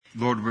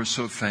Lord, we're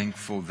so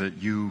thankful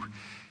that you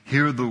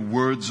hear the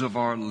words of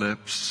our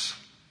lips.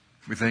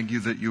 We thank you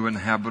that you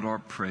inhabit our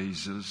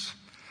praises.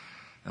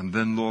 And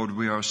then, Lord,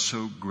 we are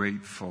so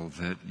grateful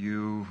that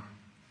you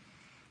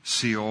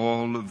see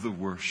all of the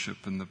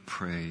worship and the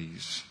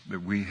praise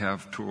that we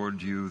have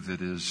toward you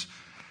that is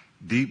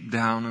deep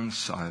down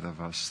inside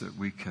of us that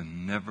we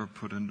can never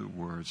put into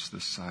words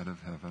this side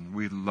of heaven.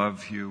 We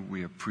love you.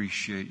 We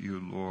appreciate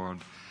you, Lord.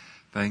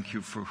 Thank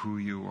you for who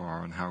you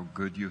are and how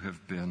good you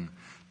have been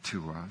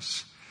to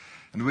us.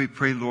 And we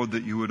pray, Lord,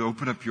 that you would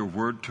open up your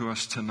word to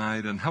us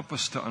tonight and help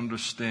us to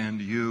understand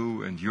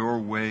you and your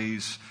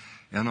ways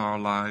in our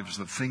lives,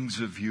 the things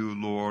of you,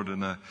 Lord,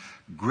 in a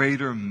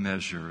greater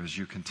measure as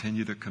you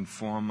continue to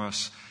conform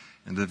us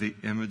into the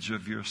image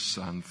of your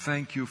Son.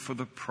 Thank you for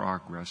the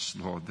progress,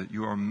 Lord, that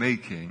you are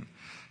making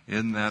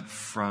in that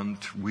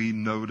front. We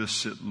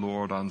notice it,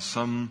 Lord, on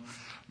some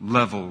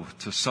level,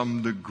 to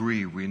some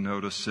degree we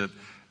notice it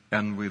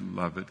and we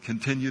love it.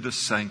 Continue to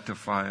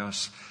sanctify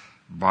us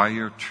by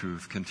your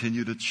truth.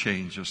 Continue to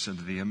change us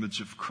into the image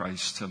of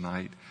Christ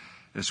tonight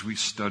as we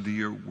study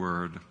your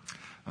word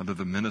under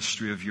the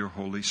ministry of your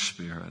Holy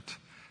Spirit.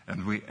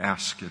 And we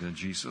ask it in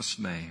Jesus'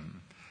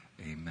 name.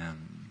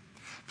 Amen.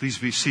 Please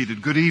be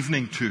seated. Good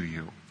evening to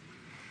you.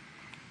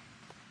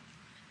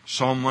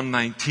 Psalm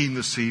 119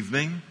 this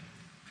evening.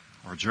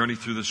 Our journey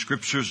through the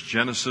scriptures,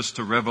 Genesis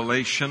to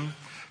Revelation.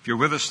 If you're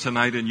with us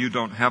tonight and you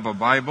don't have a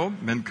Bible,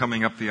 men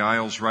coming up the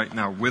aisles right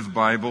now with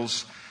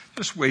Bibles,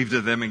 just wave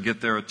to them and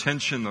get their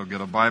attention. They'll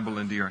get a Bible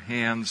into your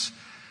hands.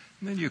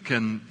 And then you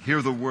can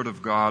hear the Word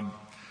of God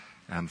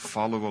and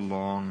follow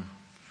along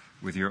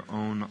with your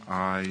own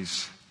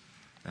eyes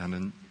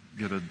and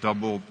get a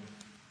double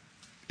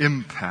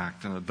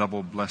impact and a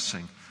double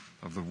blessing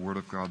of the Word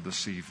of God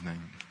this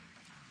evening.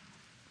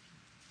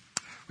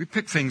 We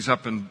pick things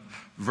up in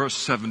verse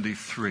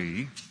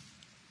 73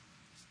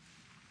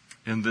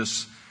 in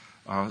this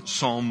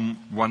Psalm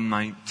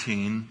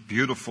 119,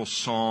 beautiful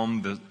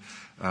psalm.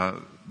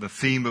 The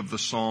theme of the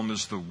psalm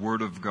is the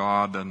Word of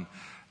God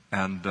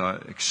and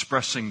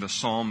expressing the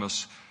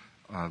psalmist's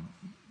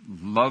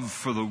love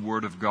for the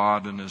Word of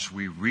God. And as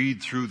we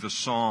read through the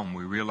psalm,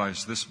 we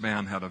realize this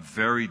man had a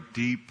very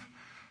deep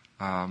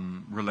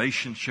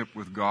relationship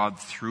with God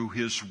through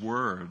His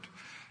Word.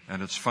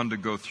 And it's fun to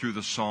go through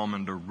the psalm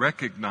and to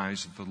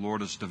recognize that the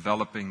Lord is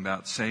developing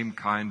that same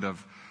kind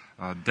of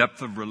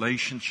depth of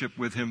relationship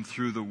with Him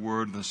through the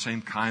Word, the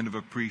same kind of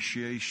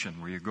appreciation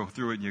where you go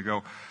through it and you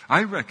go,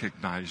 I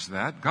recognize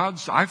that.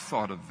 I've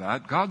thought of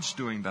that. God's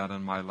doing that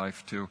in my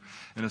life too.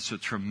 And it's a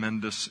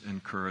tremendous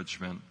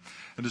encouragement.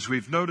 And as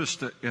we've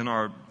noticed in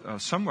our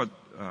somewhat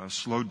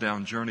slowed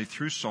down journey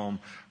through Psalm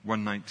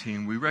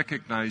 119, we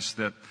recognize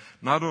that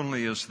not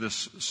only is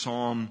this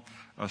psalm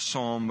a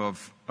psalm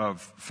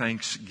of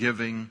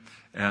thanksgiving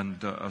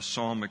and a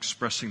psalm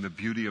expressing the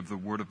beauty of the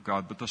Word of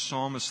God, but the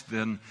psalmist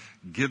then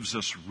gives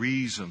us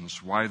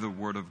reasons why the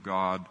Word of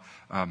God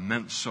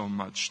meant so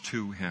much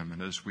to him.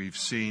 And as we've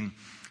seen,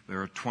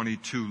 there are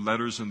 22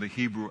 letters in the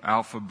Hebrew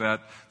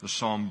alphabet. The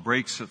psalm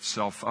breaks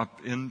itself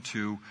up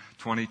into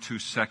 22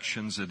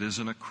 sections. It is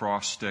an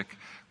acrostic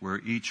where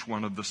each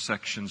one of the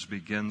sections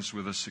begins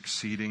with a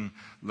succeeding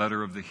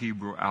letter of the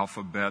Hebrew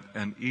alphabet,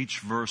 and each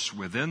verse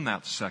within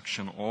that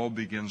section all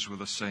begins with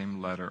the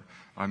same letter.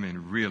 I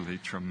mean, really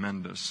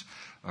tremendous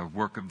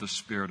work of the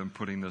Spirit in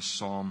putting this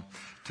psalm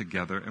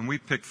together. And we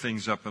pick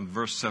things up in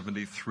verse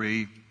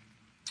 73,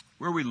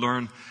 where we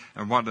learn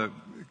and want to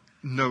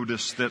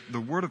notice that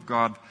the Word of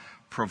God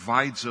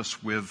provides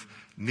us with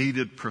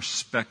needed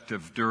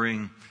perspective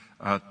during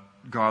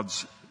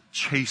God's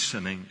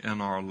chastening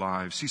in our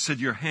lives. He said,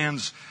 your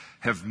hands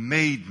have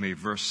made me,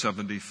 verse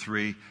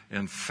 73,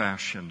 and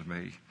fashioned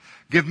me.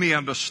 Give me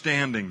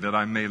understanding that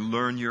I may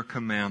learn your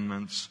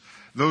commandments.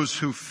 Those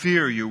who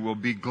fear you will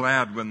be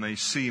glad when they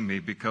see me,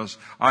 because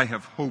I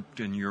have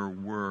hoped in your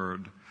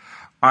word.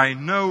 I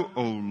know,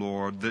 O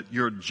Lord, that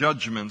your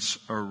judgments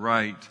are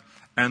right,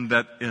 and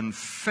that in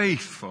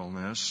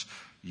faithfulness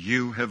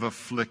you have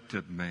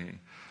afflicted me.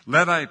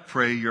 Let, I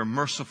pray, your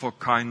merciful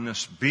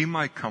kindness be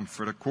my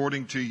comfort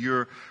according to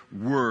your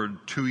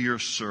word to your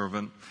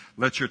servant.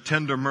 Let your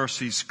tender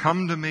mercies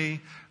come to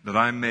me that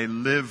I may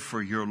live,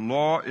 for your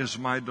law is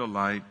my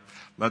delight.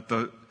 Let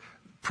the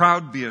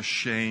proud be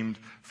ashamed,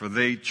 for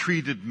they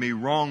treated me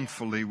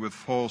wrongfully with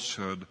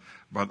falsehood,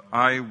 but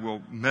I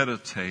will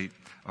meditate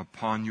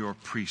upon your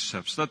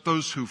precepts. Let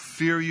those who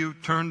fear you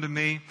turn to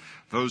me,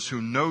 those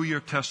who know your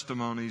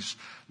testimonies.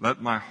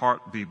 Let my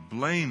heart be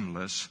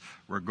blameless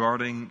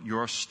regarding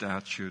your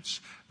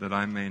statutes, that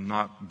I may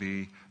not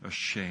be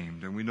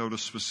ashamed. And we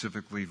notice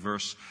specifically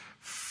verse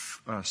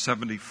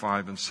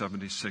 75 and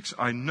 76.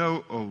 I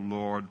know, O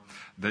Lord,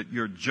 that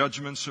your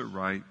judgments are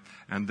right,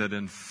 and that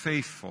in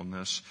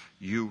faithfulness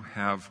you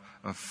have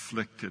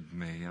afflicted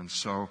me. And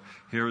so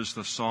here is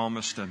the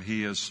psalmist, and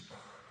he is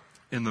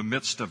in the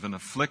midst of an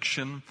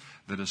affliction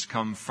that has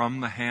come from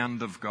the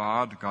hand of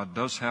God. God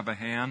does have a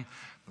hand.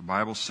 The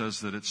Bible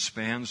says that it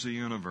spans the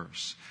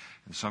universe.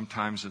 And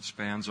sometimes it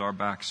spans our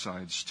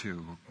backsides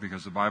too,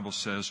 because the Bible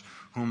says,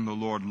 whom the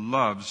Lord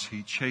loves,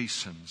 he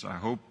chastens. I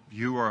hope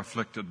you are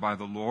afflicted by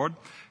the Lord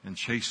and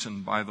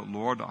chastened by the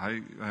Lord.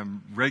 I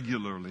am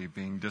regularly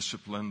being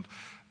disciplined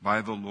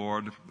by the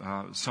Lord.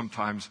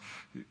 Sometimes,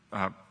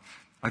 I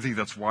think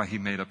that's why he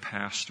made a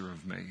pastor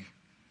of me.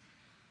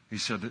 He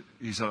said,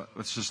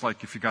 it's just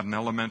like if you got an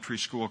elementary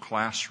school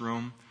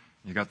classroom,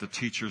 you got the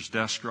teacher's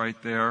desk right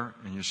there,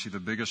 and you see the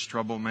biggest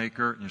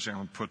troublemaker, and you say, I'm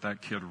going to put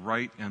that kid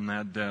right in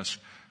that desk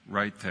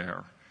right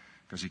there,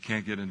 because he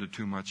can't get into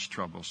too much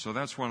trouble. So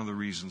that's one of the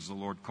reasons the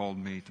Lord called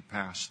me to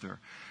pastor.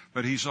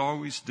 But he's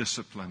always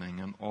disciplining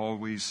and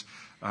always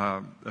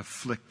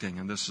afflicting,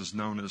 and this is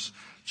known as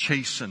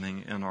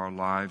chastening in our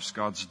lives,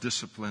 God's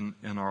discipline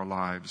in our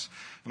lives.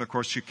 And of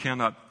course, you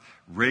cannot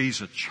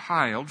raise a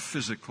child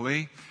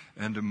physically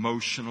and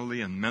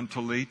emotionally and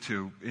mentally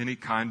to any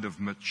kind of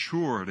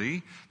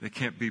maturity. They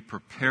can't be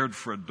prepared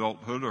for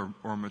adulthood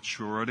or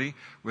maturity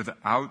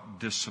without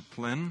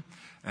discipline.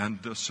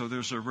 And so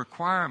there's a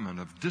requirement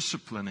of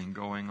disciplining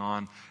going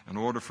on in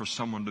order for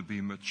someone to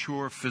be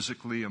mature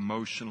physically,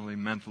 emotionally,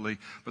 mentally.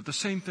 But the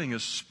same thing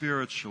is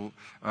spiritually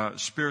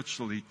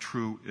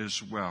true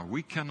as well.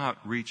 We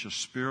cannot reach a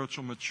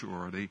spiritual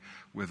maturity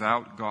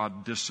without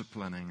God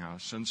disciplining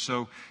us. And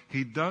so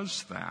he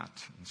does that.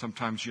 And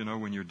sometimes,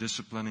 when you're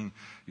disciplining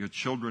your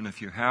children,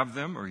 if you have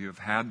them or you've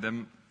had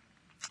them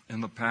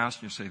in the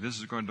past, you say, this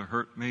is going to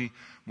hurt me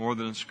more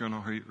than it's going to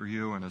hurt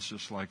you. And it's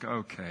just like,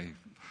 okay,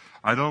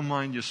 I don't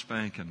mind you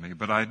spanking me,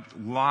 but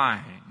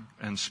lying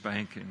and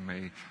spanking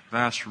me,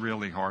 that's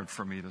really hard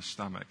for me to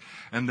stomach.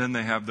 And then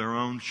they have their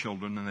own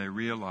children and they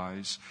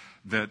realize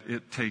that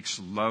it takes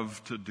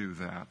love to do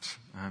that.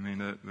 I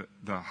mean,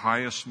 the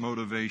highest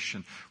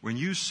motivation. When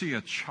you see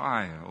a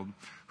child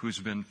who's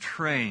been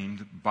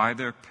trained by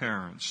their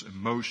parents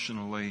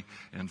emotionally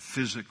and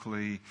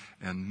physically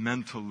and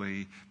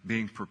mentally,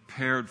 being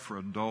prepared for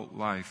adult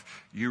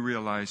life, you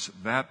realize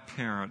that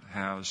parent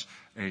has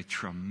a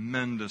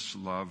tremendous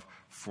love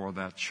for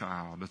that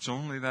child. It's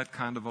only that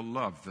kind of a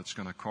love that's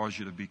going to cause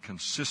you to be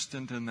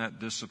consistent in that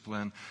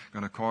discipline,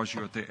 going to cause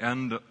you at the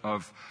end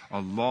of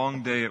a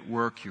long day at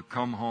work, you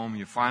come home,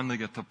 you finally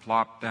get to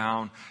plop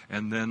down,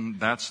 and then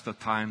that's the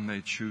time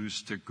they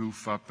choose to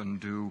goof up and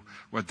do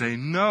what they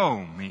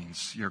know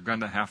means you're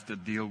going to have to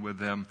deal with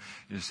them,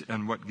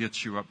 and what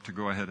gets you up to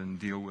go ahead and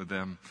deal with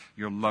them,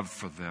 your love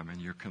for them and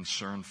your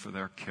concern for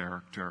their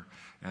character,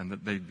 and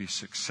that they'd be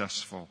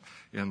successful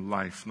in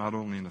life, not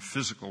only in a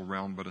physical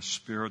realm, but a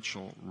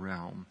spiritual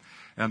realm.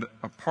 And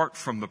apart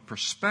from the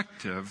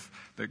perspective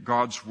that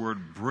God's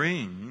Word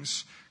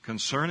brings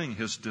concerning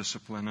his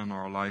discipline in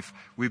our life,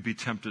 we'd be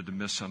tempted to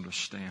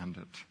misunderstand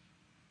it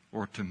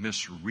or to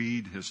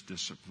misread his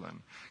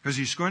discipline. Because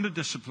he's going to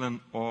discipline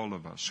all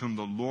of us. Whom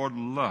the Lord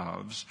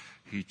loves,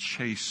 he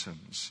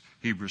chastens.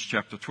 Hebrews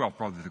chapter 12,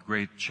 probably the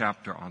great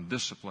chapter on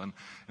discipline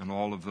in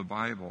all of the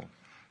Bible.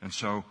 And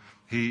so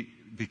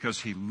because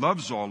he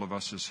loves all of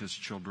us as his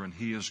children,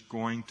 he is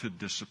going to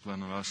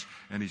discipline us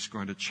and he's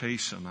going to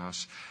chasten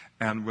us.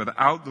 And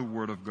without the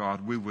Word of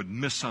God, we would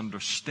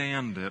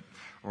misunderstand it,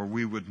 or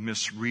we would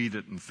misread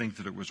it and think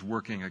that it was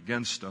working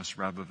against us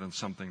rather than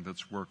something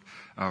that's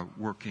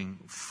working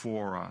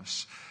for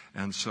us.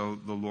 And so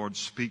the Lord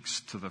speaks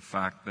to the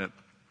fact that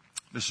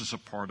this is a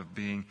part of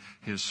being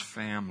his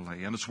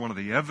family. And it's one of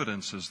the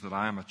evidences that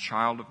I am a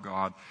child of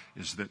God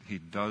is that he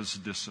does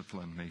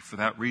discipline me. For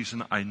that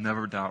reason, I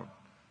never doubt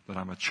that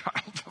I'm a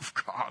child of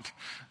God.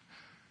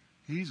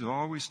 He's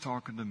always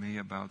talking to me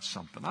about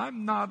something.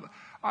 I'm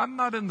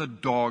not in the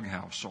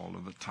doghouse all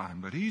of the time,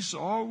 but he's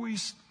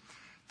always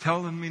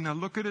telling me, now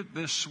look at it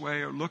this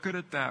way or look at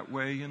it that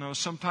way.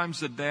 Sometimes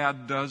the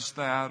dad does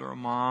that or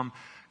mom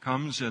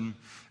comes and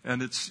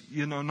it's,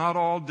 not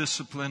all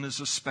discipline is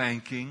a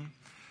spanking.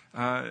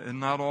 And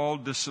not all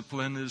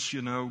discipline is,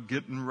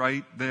 getting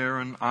right there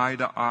and eye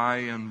to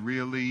eye and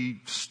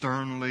really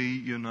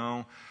sternly,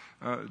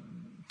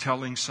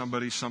 telling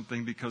somebody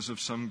something because of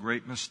some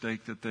great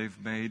mistake that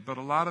they've made. But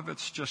a lot of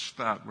it's just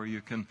that, where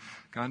you can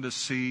kind of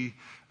see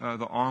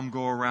the arm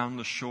go around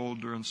the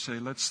shoulder and say,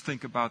 let's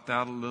think about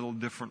that a little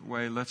different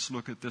way. Let's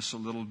look at this a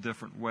little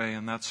different way.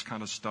 And that's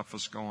kind of stuff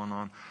is going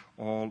on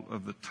all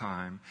of the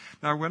time.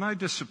 Now, when I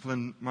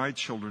disciplined my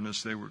children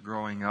as they were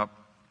growing up,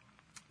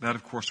 that,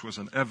 of course, was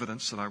an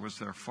evidence that I was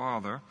their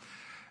father.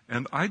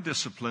 And I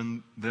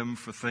disciplined them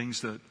for things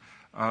that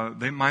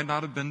they might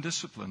not have been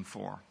disciplined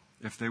for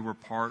if they were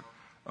part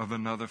of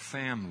another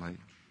family.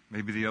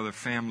 Maybe the other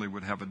family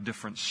would have a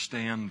different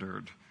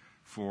standard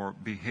for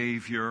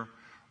behavior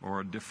or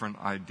a different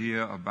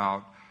idea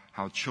about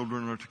how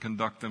children are to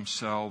conduct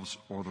themselves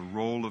or the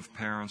role of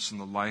parents in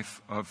the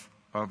life of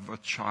of a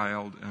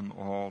child and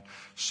all.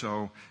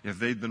 So if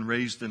they'd been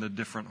raised in a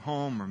different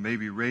home or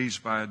maybe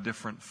raised by a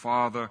different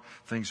father,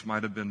 things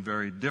might have been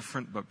very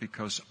different, but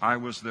because I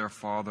was their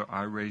father,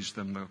 I raised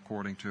them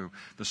according to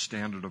the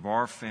standard of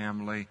our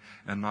family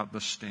and not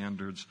the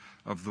standards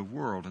of the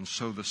world. And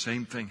so the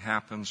same thing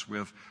happens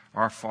with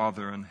our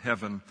Father in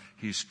heaven.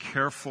 He's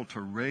careful to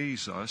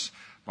raise us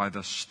by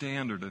the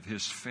standard of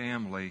His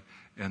family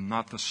and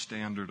not the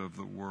standard of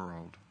the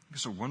world.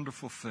 It's a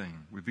wonderful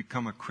thing. We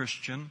become a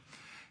Christian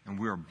and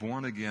we are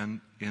born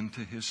again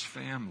into His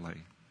family.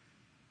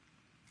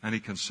 And He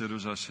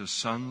considers us His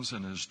sons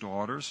and His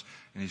daughters,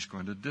 and He's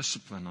going to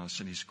discipline us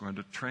and He's going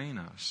to train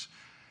us.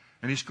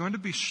 And He's going to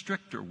be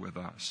stricter with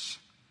us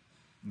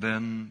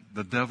than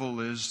the devil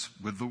is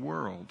with the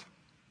world,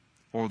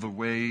 or the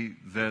way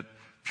that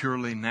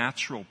purely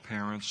natural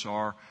parents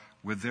are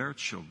with their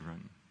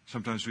children.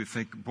 Sometimes we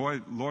think,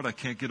 boy, Lord, I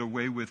can't get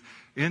away with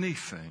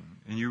anything.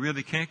 And you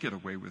really can't get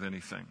away with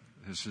anything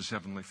as His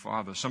Heavenly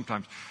Father.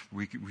 Sometimes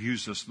we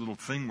use this little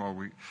thing while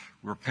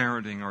we're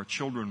parenting our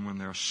children when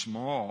they're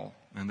small,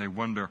 and they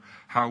wonder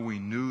how we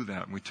knew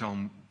that. And we tell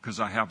them, because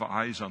I have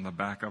eyes on the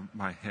back of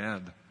my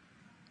head.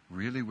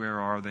 Really, where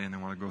are they? And they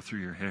want to go through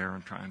your hair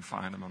and try and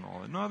find them and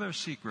all that. No, they're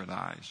secret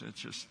eyes.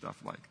 It's just stuff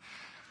like.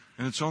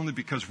 And it's only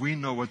because we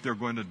know what they're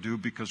going to do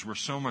because we're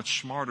so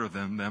much smarter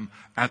than them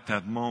at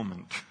that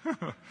moment.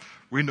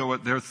 We know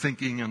what they're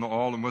thinking and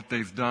all and what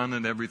they've done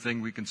and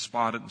everything. We can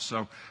spot it, and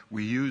so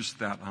we use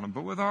that on them.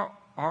 But with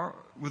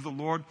with the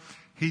Lord,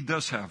 He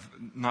does have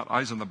not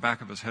eyes on the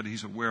back of His head.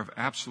 He's aware of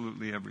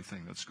absolutely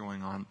everything that's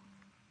going on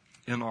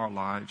in our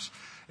lives.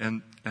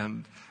 And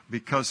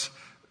because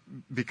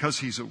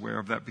He's aware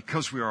of that,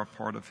 because we are a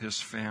part of His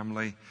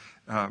family,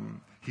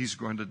 He's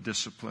going to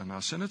discipline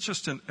us. And it's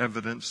just an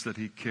evidence that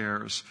He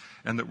cares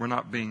and that we're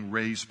not being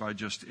raised by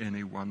just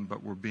anyone,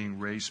 but we're being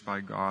raised by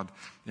God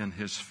in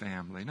His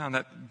family. Now, in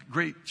that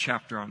great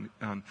chapter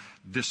on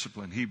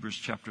discipline, Hebrews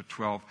chapter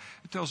 12,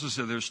 it tells us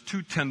that there's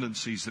two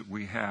tendencies that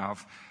we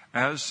have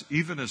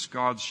even as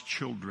God's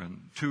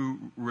children,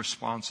 two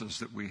responses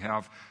that we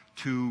have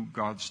to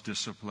God's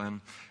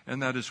discipline,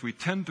 and that is we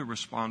tend to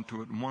respond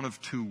to it in one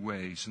of two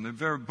ways, and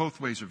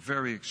both ways are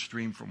very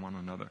extreme from one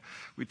another.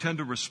 We tend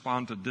to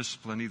respond to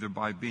discipline either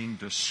by being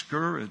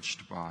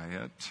discouraged by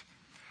it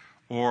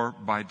or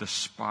by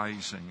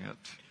despising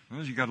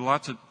it. You got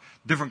lots of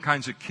different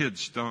kinds of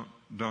kids,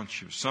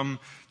 don't you? Some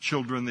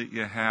children that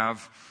you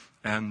have,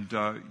 and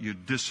you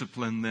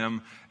discipline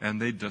them,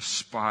 and they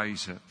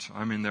despise it.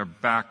 I mean, their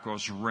back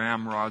goes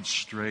ramrod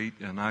straight,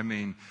 and I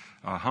mean,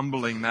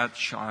 humbling that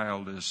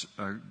child is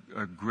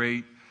a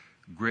great,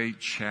 great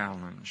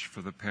challenge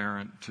for the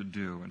parent to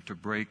do and to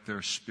break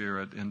their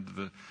spirit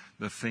into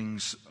the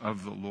things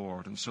of the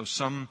Lord. And so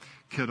some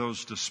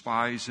kiddos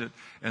despise it,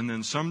 and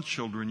then some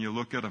children, you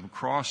look at them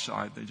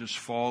cross-eyed, they just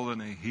fall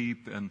in a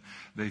heap, and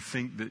they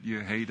think that you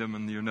hate them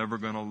and you're never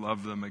going to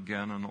love them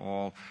again and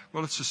all.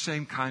 Well, it's the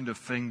same kind of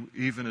thing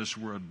even as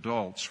we're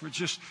adults. We're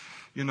just,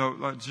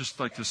 I'd just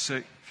like to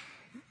say,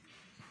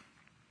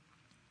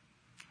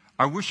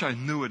 I wish I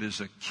knew it as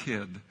a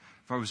kid.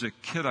 If I was a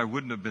kid, I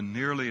wouldn't have been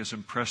nearly as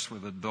impressed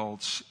with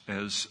adults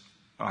as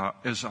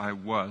I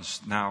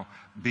was now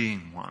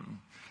being one,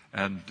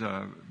 and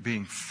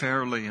being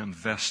fairly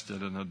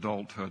invested in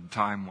adulthood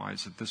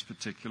time-wise at this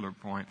particular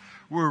point.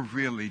 We're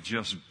really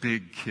just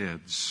big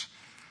kids.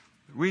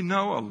 We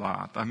know a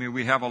lot. I mean,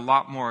 we have a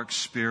lot more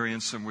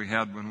experience than we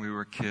had when we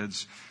were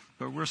kids.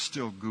 But we're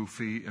still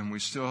goofy, and we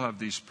still have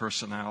these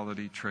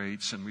personality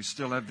traits, and we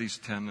still have these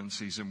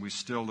tendencies, and we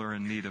still are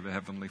in need of a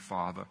Heavenly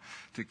Father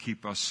to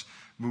keep us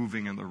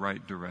moving in the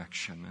right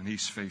direction, and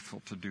He's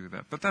faithful to do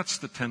that. But that's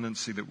the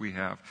tendency that we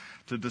have,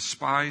 to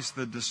despise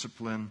the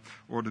discipline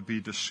or to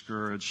be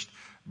discouraged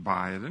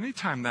by it.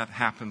 Anytime that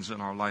happens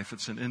in our life,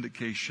 it's an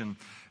indication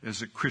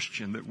as a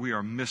Christian that we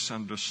are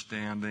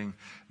misunderstanding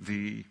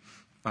the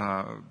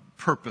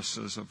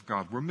purposes of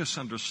God. We're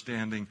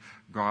misunderstanding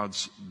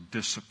God's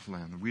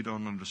discipline. We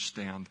don't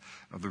understand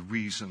the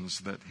reasons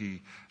that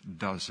He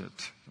does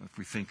it. If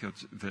we think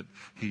that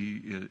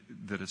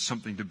it's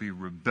something to be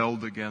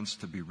rebelled against,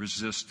 to be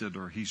resisted,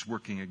 or He's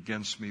working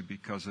against me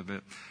because of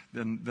it,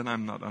 then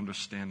I'm not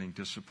understanding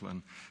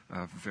discipline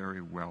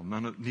very well.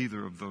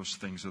 Neither of those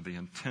things are the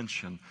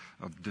intention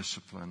of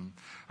discipline.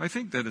 I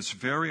think that it's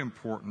very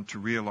important to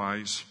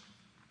realize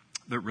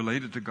that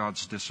related to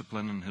God's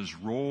discipline and His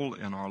role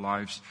in our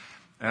lives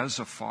as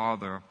a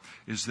father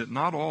is that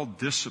not all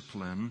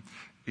discipline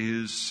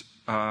is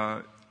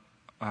a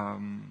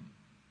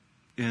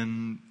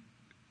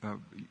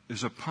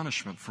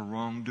punishment for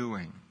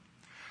wrongdoing.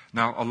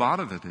 Now, a lot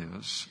of it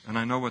is, and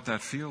I know what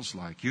that feels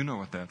like. You know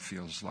what that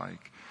feels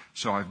like.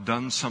 So I've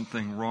done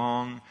something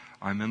wrong.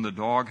 I'm in the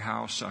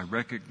doghouse. I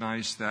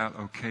recognize that.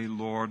 Okay,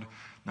 Lord,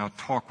 now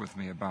talk with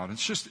me about it.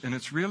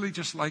 It's really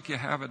just like you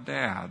have a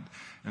dad.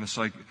 And it's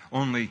like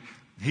only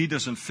He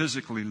doesn't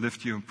physically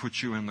lift you and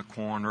put you in the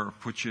corner or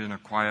put you in a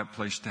quiet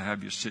place to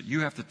have you sit. You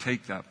have to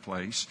take that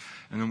place.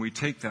 And then we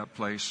take that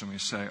place and we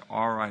say,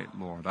 all right,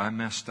 Lord, I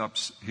messed up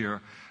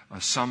here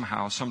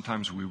somehow.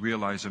 Sometimes we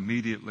realize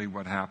immediately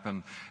what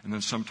happened, and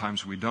then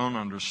sometimes we don't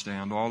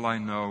understand. All I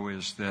know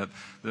is that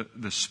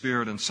the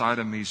spirit inside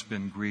of me has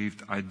been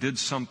grieved. I did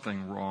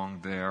something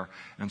wrong there.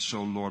 And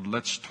so, Lord,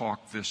 let's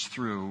talk this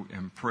through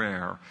in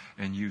prayer,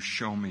 and you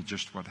show me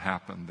just what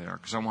happened there.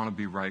 Because I want to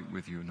be right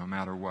with you no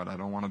matter what. I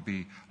don't want to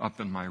be up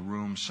in my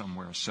room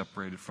somewhere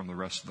separated from the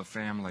rest of the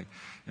family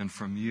and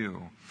from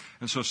you.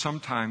 And so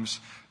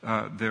sometimes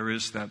there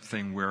is that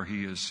thing where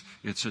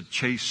it's a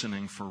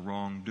chastening for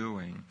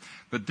wrongdoing.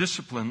 But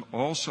discipline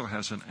also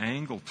has an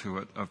angle to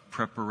it of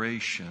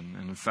preparation.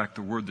 And in fact,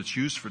 the word that's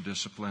used for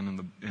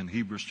discipline in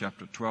Hebrews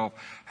chapter 12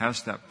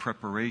 has that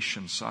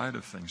preparation side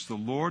of things. The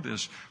Lord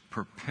is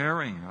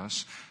preparing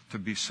us to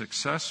be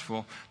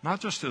successful,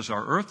 not just as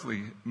our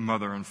earthly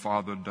mother and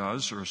father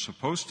does, or is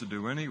supposed to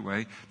do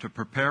anyway, to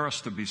prepare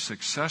us to be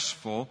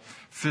successful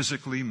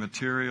physically,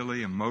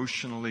 materially,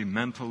 emotionally,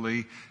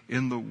 mentally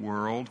in the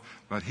world,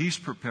 but He's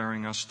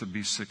preparing us to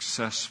be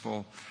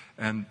successful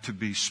and to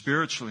be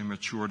spiritually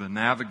mature, to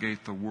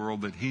navigate the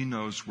world that He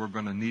knows we're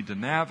going to need to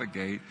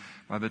navigate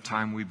by the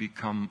time we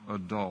become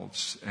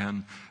adults.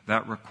 And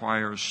that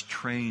requires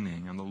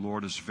training. And the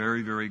Lord is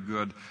very, very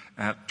good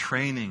at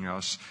training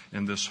us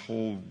in this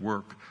whole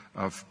work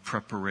of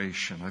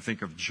preparation. I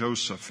think of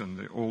Joseph in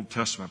the Old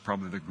Testament,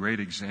 probably the great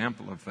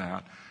example of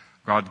that.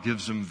 God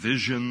gives him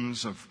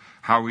visions of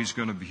how He's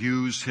going to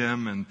use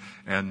him,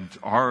 and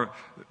our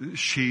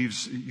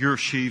sheaves, your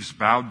sheaves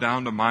bowed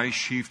down to my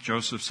sheaf.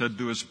 Joseph said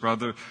to his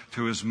brother,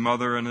 to his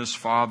mother and his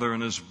father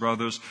and his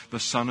brothers, the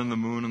sun and the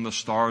moon and the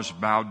stars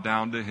bowed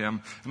down to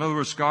him. In other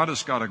words, God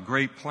has got a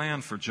great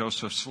plan for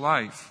Joseph's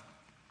life.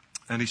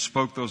 And he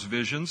spoke those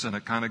visions, and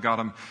it kind of got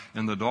him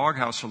in the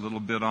doghouse a little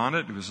bit on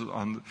it. It was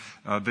on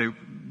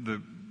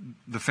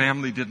the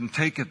family didn't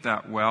take it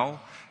that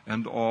well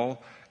and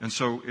all. And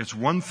so it's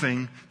one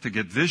thing to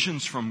get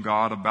visions from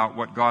God about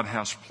what God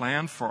has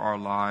planned for our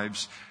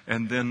lives,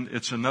 and then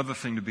it's another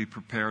thing to be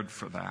prepared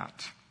for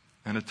that.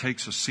 And it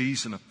takes a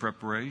season of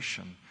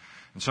preparation.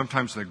 And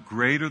sometimes the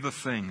greater the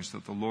things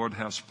that the Lord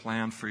has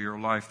planned for your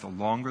life, the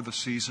longer the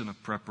season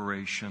of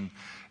preparation,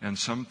 and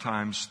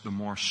sometimes the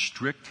more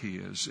strict He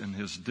is in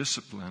His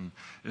discipline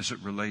as it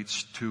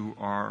relates to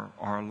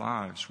our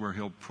lives, where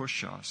He'll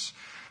push us.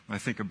 And I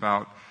think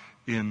about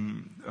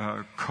in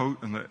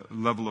the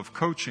level of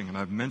coaching, and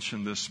I've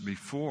mentioned this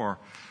before,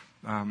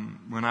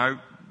 when I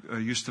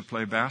used to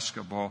play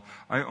basketball,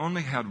 I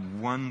only had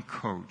one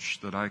coach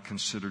that I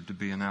considered to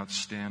be an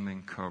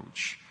outstanding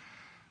coach.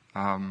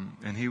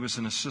 And he was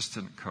an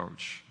assistant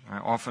coach. I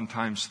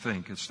oftentimes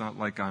think it's not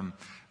like I'm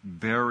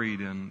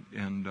buried in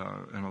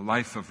a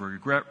life of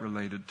regret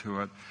related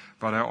to it,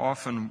 but I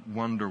often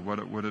wonder what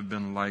it would have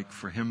been like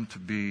for him to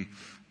be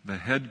the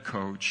head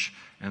coach,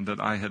 and that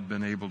I had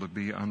been able to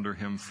be under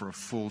him for a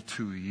full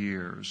 2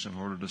 years in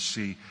order to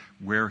see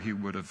where he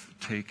would have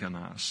taken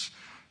us.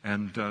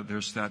 And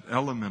there's that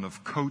element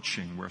of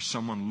coaching where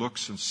someone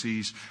looks and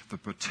sees the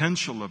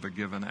potential of a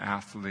given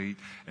athlete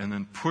and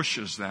then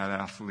pushes that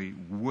athlete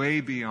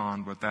way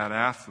beyond what that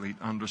athlete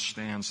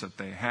understands that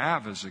they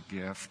have as a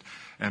gift,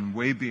 and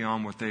way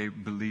beyond what they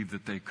believe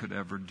that they could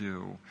ever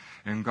do.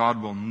 And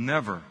God will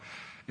never,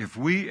 if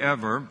we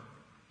ever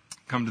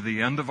come to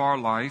the end of our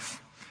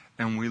life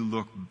and we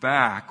look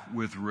back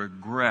with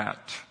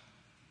regret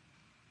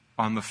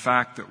on the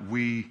fact that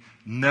we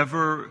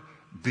never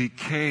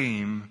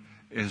became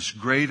as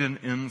great an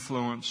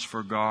influence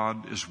for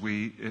God as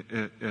we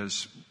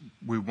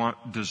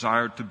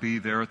desired to be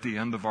there at the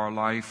end of our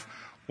life,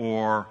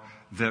 or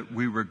that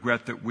we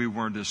regret that we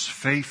weren't as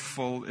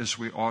faithful as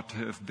we ought to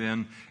have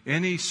been,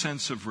 any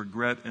sense of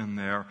regret in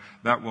there,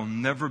 that will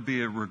never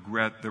be a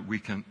regret that we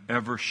can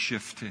ever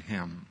shift to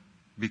Him,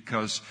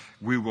 because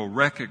we will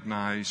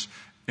recognize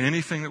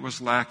anything that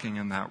was lacking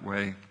in that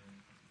way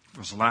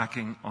was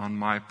lacking on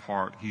my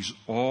part. He's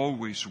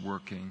always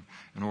working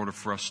in order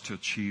for us to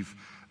achieve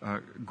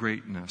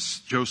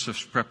greatness.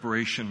 Joseph's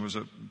preparation was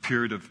a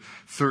period of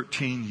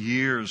 13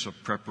 years of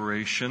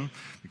preparation,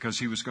 because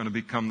he was going to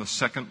become the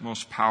second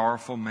most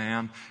powerful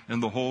man in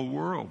the whole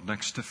world,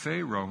 next to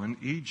Pharaoh in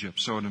Egypt.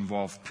 So it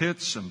involved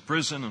pits and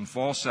prison and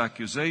false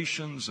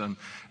accusations and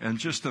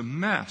just a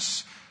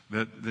mess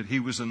that he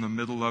was in the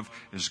middle of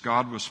as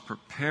God was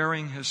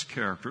preparing his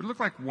character. It looked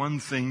like one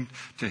thing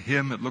to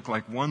him. It looked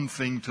like one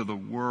thing to the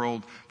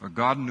world, but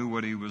God knew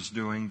what He was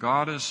doing.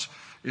 God is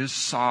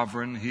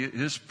sovereign.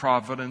 His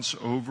providence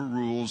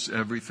overrules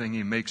everything.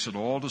 He makes it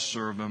all to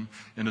serve Him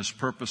in His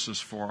purposes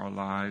for our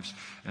lives.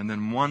 And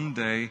then one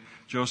day,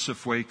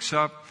 Joseph wakes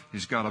up.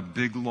 He's got a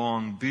big,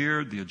 long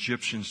beard. The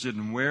Egyptians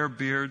didn't wear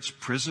beards.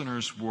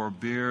 Prisoners wore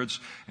beards.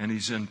 And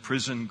he's in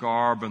prison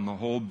garb and the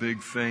whole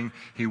big thing.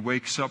 He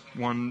wakes up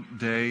one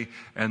day,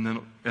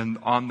 and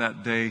on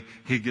that day,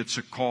 he gets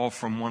a call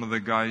from one of the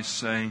guys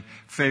saying,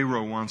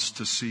 Pharaoh wants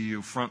to see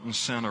you front and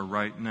center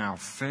right now.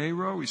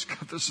 Pharaoh?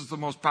 This is the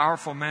most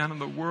powerful powerful man in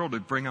the world. They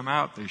bring him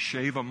out, they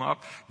shave him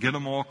up, get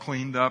him all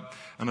cleaned up,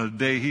 and a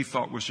day he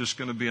thought was just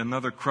going to be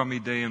another crummy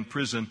day in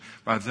prison,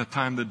 by the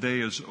time the day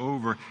is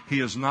over, he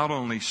is not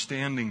only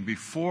standing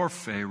before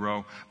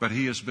Pharaoh, but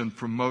he has been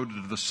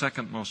promoted to the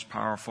second most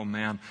powerful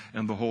man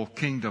in the whole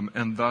kingdom,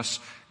 and thus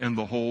in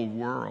the whole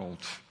world.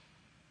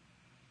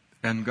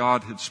 And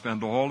God had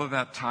spent all of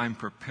that time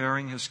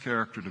preparing his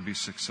character to be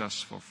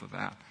successful for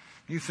that.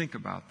 You think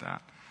about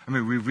that. I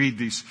mean,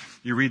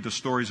 you read the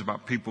stories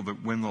about people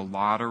that win the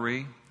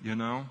lottery, you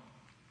know.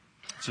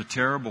 It's a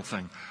terrible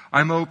thing.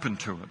 I'm open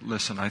to it.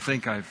 Listen, I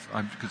think I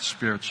could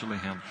spiritually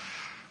handle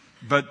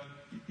it. But,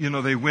 you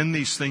know, they win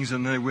these things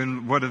and they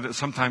win,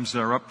 sometimes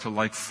they're up to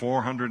like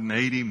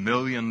 $480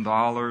 million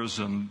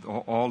and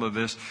all of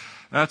this.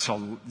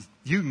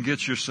 You can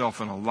get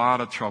yourself in a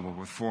lot of trouble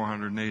with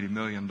 $480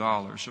 million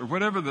or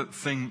whatever the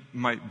thing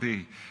might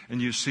be.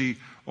 And you see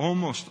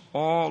almost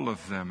all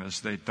of them,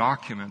 as they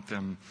document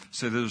them,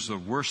 say this is the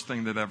worst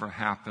thing that ever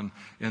happened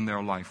in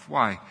their life.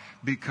 Why?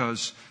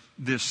 Because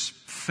this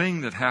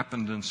thing that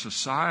happened in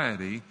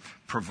society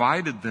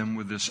provided them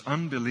with this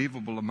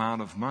unbelievable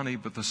amount of money,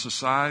 but the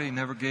society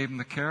never gave them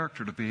the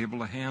character to be able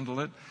to handle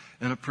it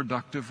in a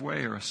productive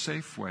way or a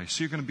safe way.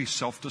 So you're going to be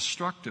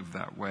self-destructive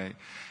that way.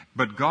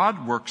 But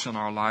God works in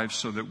our lives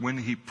so that when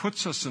he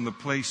puts us in the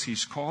place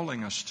he's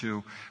calling us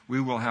to,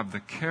 we will have the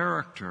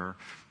character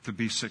to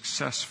be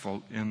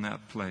successful in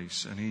that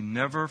place. And he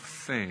never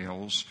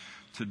fails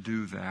to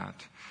do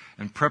that.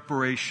 And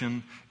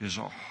preparation is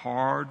a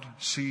hard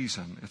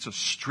season. It's a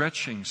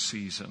stretching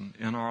season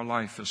in our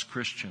life as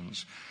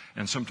Christians.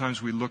 And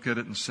sometimes we look at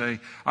it and say,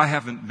 I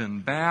haven't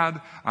been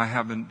bad. I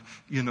haven't,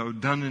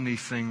 done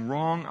anything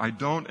wrong. I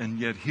don't. And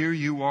yet here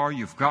you are.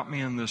 You've got me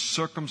in this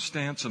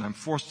circumstance and I'm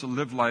forced to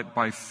live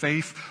by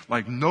faith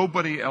like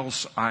nobody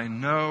else I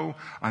know.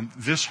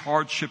 This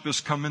hardship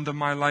has come into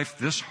my life.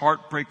 This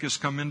heartbreak has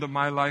come into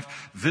my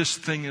life. This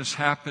thing has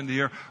happened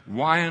here.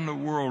 Why in the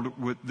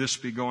world would this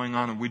be going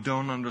on? And we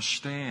don't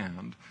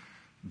understand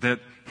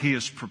that he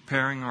is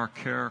preparing our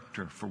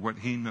character for what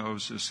he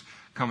knows is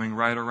coming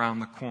right around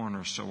the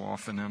corner so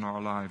often in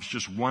our lives.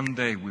 Just one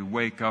day we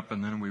wake up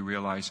and then we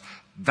realize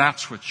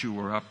that's what you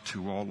were up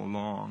to all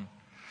along.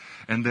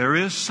 And there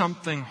is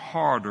something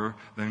harder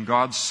than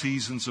God's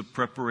seasons of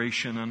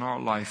preparation in our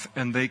life,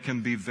 and they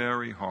can be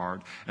very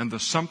hard. And the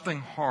something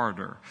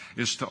harder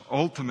is to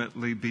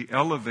ultimately be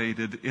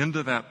elevated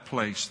into that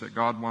place that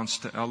God wants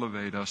to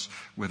elevate us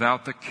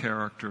without the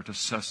character to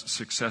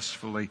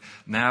successfully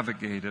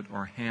navigate it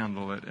or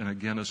handle it. And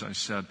again, as I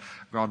said,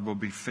 God will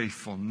be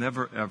faithful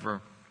never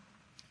ever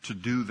to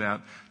do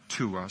that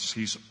to us.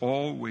 He's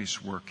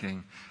always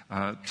working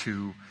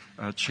to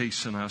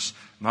chasten us,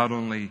 not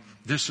only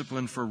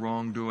discipline for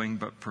wrongdoing,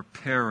 but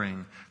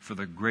preparing for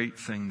the great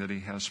thing that he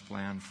has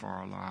planned for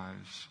our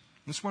lives.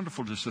 It's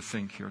wonderful just to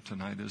think here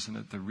tonight, isn't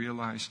it? To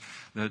realize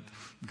that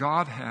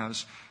God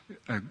has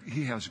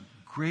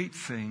great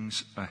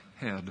things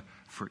ahead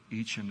for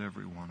each and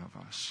every one of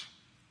us.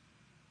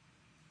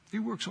 He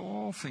works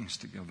all things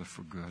together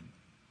for good,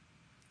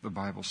 the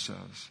Bible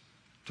says,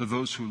 to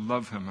those who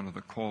love him and are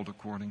the called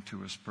according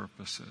to his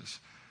purposes.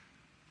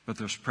 But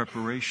there's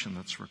preparation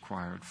that's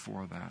required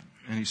for that.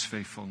 And he's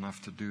faithful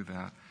enough to do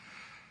that.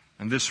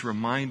 And this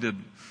reminded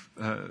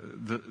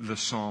the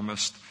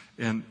psalmist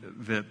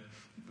that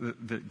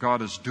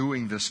God is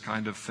doing this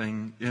kind of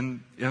thing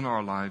in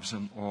our lives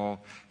and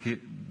all.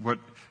 What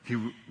he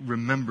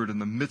remembered in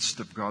the midst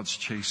of God's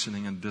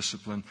chastening and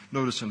discipline.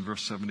 Notice in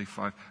verse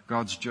 75,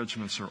 God's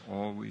judgments are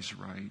always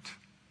right.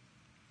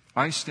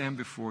 I stand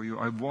before you.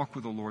 I've walked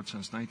with the Lord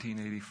since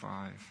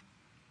 1985.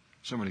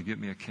 Somebody get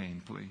me a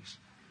cane, please.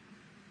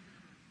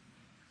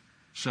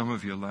 Some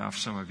of you laugh,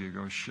 some of you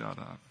go, shut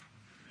up.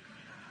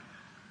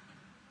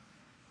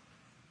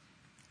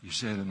 You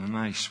say it in a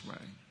nice way,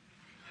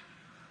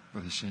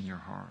 but it's in your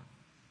heart.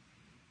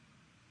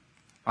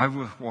 I've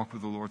walked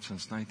with the Lord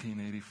since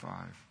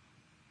 1985,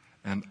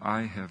 and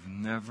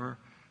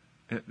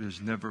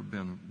there's never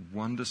been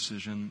one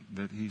decision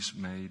that he's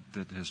made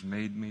that has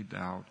made me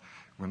doubt.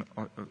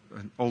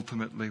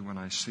 Ultimately, when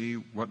I see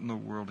what in the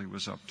world he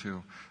was up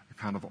to,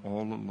 kind of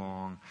all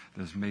along,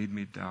 that has made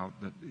me doubt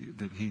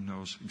that he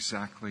knows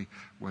exactly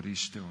what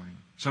he's doing.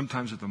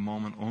 Sometimes at the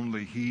moment,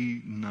 only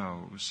he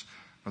knows.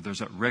 But there's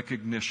that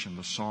recognition.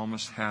 The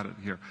psalmist had it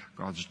here.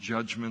 God's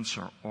judgments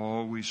are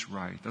always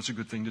right. That's a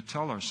good thing to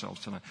tell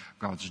ourselves tonight.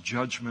 God's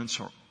judgments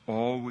are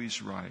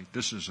always right.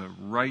 This is a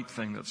right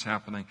thing that's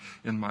happening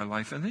in my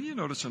life. And then you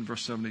notice in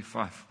verse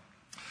 75,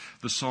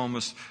 the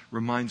psalmist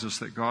reminds us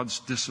that God's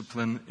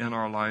discipline in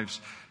our lives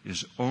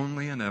is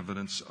only an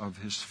evidence of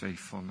his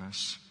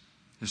faithfulness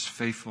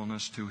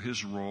to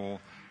his role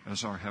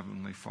as our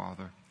Heavenly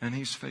Father. And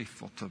he's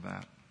faithful to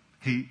that.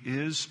 He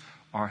is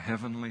our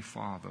Heavenly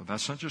Father.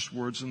 That's not just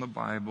words in the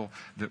Bible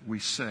that we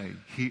say.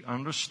 He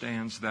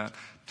understands that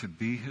to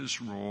be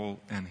his role,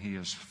 and he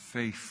is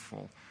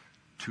faithful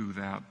to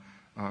that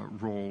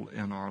role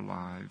in our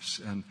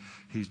lives. And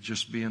he's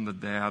just being the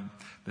dad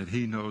that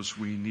he knows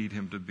we need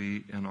him to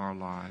be in our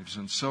lives.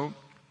 And so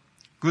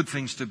Good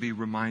things to be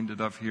reminded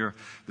of here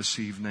this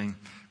evening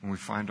when we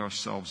find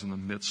ourselves in the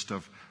midst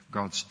of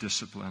God's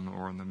discipline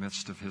or in the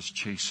midst of His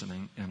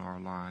chastening in our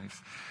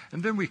life.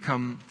 And then we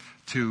come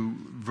to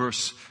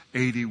verse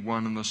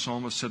 81, and the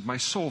psalmist said, "My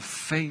soul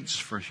faints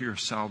for your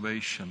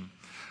salvation,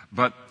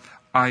 but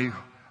I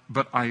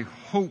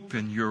hope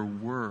in your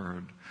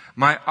word.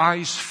 My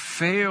eyes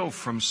fail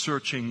from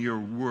searching your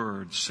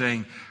word,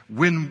 saying,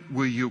 when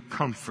will you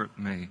comfort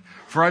me?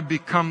 For I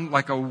become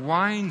like a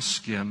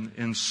wineskin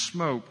in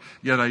smoke,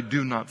 yet I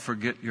do not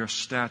forget your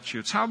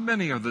statutes. How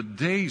many are the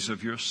days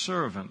of your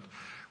servant?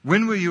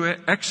 When will you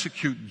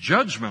execute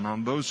judgment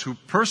on those who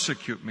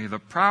persecute me? The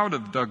proud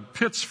have dug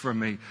pits for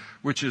me,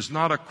 which is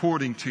not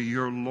according to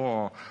your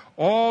law.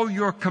 All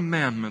your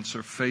commandments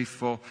are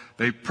faithful.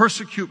 They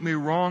persecute me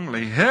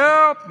wrongly.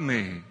 Help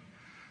me.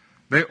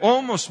 They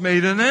almost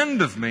made an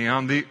end of me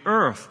on the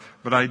earth,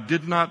 but I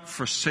did not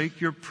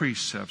forsake your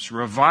precepts.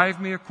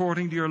 Revive me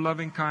according to your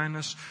loving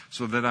kindness,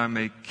 so that I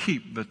may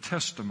keep the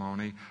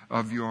testimony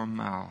of your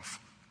mouth."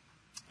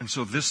 And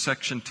so this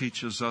section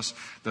teaches us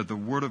that the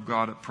Word of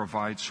God, it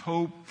provides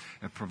hope,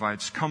 it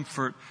provides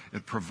comfort,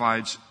 it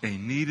provides a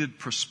needed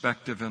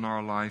perspective in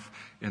our life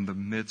in the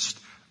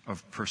midst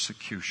of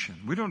persecution.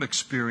 We don't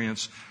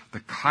experience the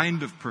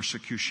kind of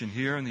persecution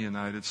here in the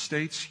United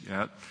States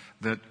yet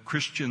that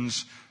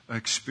Christians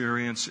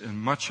experience in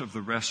much of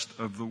the rest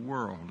of the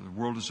world. The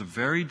world is a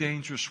very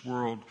dangerous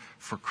world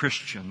for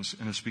Christians,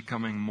 and it's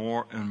becoming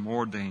more and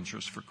more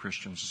dangerous for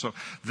Christians. So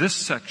this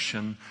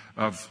section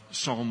of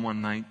Psalm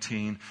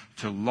 119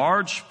 to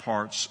large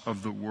parts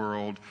of the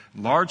world,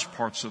 large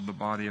parts of the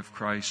body of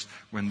Christ,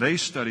 when they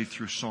study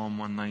through Psalm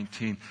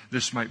 119,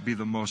 this might be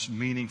the most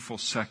meaningful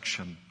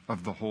section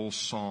of the whole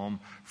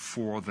psalm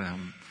for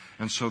them.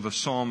 And so the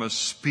psalmist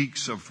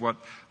speaks of what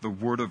the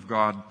Word of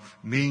God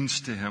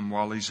means to him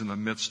while he's in the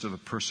midst of the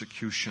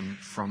persecution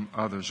from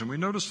others. And we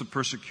notice the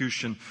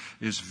persecution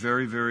is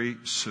very, very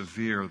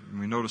severe. And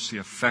we notice the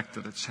effect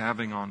that it's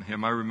having on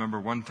him. I remember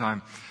one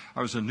time I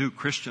was a new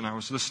Christian. I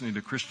was listening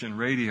to Christian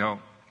radio,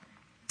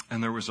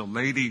 and there was a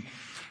lady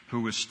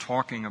who was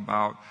talking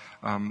about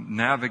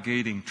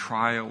navigating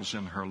trials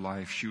in her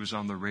life. She was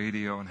on the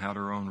radio and had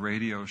her own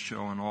radio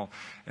show and all.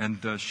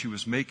 And she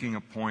was making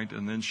a point,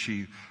 and then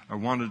she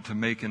wanted to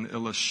make an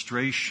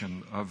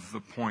illustration of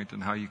the point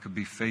and how you could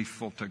be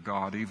faithful to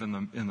God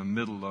even in the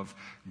middle of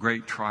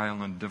great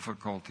trial and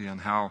difficulty, and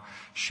how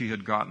she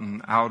had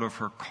gotten out of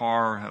her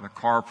car, had a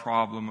car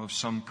problem of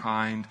some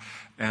kind,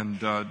 and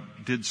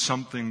did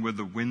something with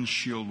the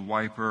windshield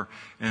wiper,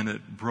 and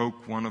it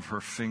broke one of her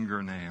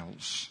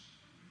fingernails.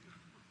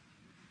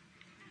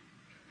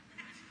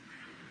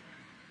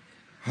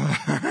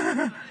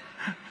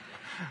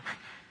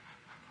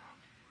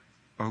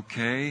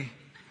 Okay.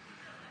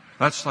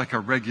 That's like a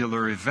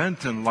regular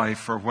event in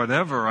life or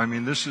whatever. I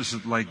mean, this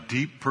is like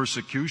deep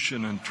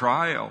persecution and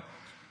trial.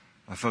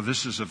 I thought,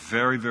 this is a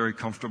very, very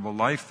comfortable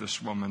life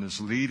this woman is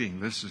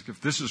leading.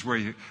 If this is where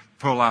you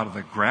pull out of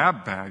the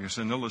grab bag, it's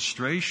an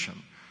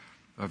illustration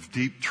of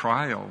deep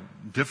trial,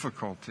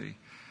 difficulty.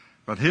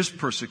 But his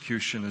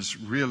persecution is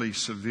really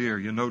severe.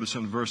 You notice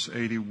in verse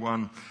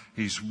 81,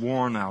 he's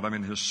worn out. I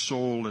mean, his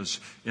soul is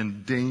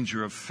in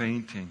danger of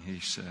fainting, he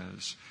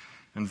says.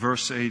 In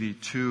verse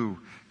 82,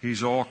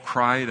 he's all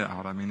cried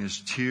out. I mean, his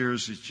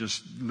tears, he's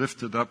just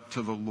lifted up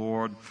to the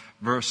Lord.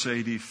 Verse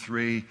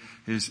 83,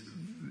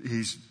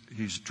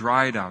 he's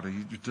dried out.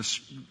 He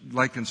just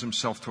likens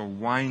himself to a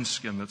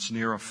wineskin that's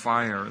near a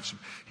fire.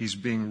 He's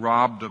being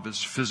robbed of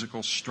his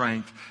physical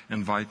strength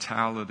and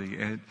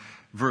vitality.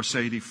 Verse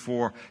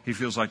 84, he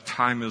feels like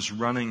time is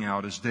running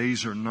out. His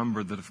days are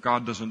numbered, that if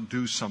God doesn't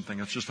do something,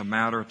 it's just a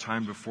matter of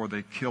time before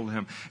they kill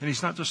him. And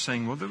he's not just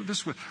saying, well,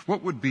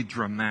 what would be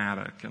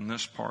dramatic in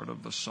this part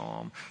of the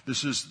psalm?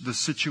 This is the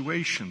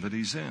situation that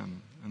he's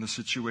in, and the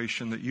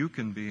situation that you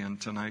can be in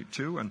tonight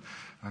too, and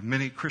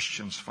many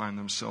Christians find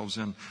themselves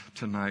in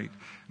tonight.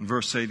 In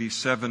verse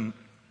 87,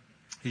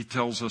 he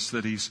tells us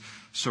that he's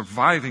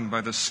surviving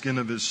by the skin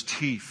of his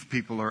teeth.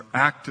 People are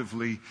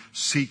actively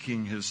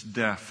seeking his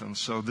death. And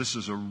so this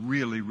is a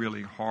really,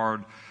 really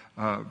hard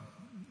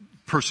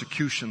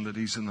persecution that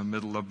he's in the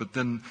middle of. But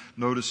then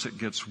notice it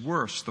gets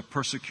worse. The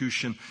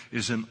persecution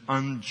is an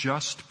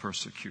unjust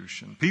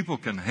persecution. People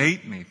can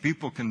hate me.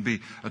 People can be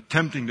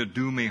attempting to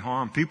do me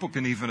harm. People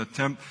can even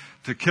attempt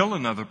to kill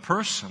another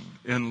person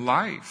in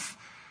life,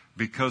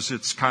 because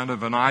it's kind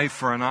of an eye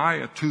for an eye,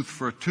 a tooth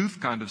for a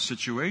tooth kind of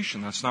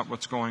situation. That's not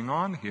what's going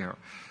on here.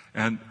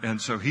 And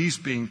so he's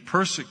being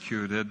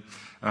persecuted,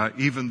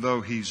 even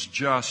though he's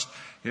just,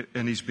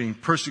 and he's being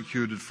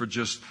persecuted for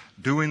just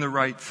doing the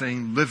right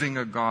thing, living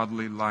a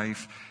godly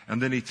life.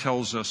 And then he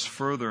tells us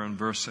further in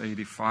verse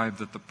 85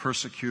 that the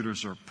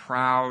persecutors are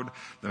proud,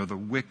 they're the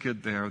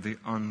wicked, they're the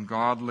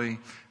ungodly.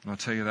 And I'll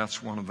tell you,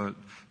 that's one of the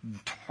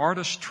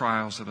hardest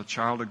trials that a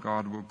child of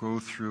God will go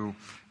through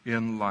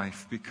in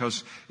life,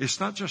 because it's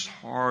not just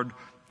hard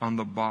on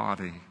the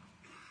body.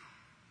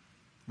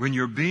 When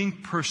you're being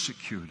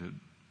persecuted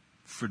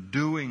for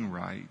doing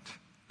right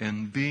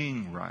and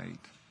being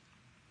right,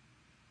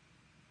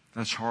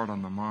 that's hard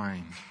on the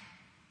mind.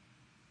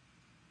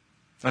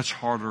 That's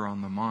harder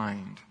on the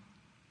mind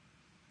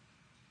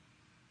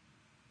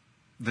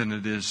than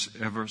it is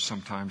ever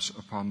sometimes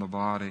upon the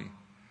body.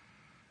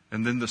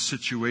 And then the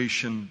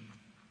situation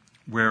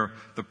where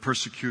the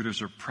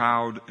persecutors are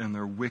proud and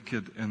they're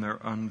wicked and they're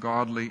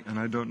ungodly, and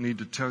I don't need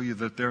to tell you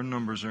that their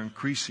numbers are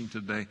increasing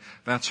today.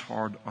 That's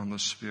hard on the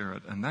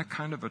spirit. And that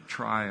kind of a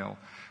trial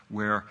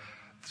where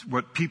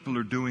what people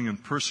are doing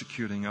and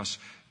persecuting us,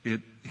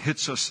 it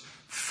hits us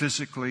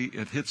physically,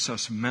 it hits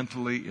us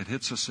mentally, it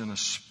hits us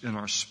in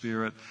our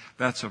spirit.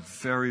 That's a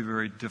very,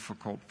 very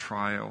difficult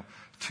trial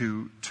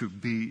to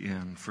be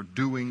in. For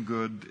doing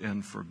good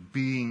and for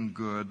being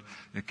good,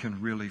 it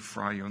can really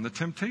fry you. And the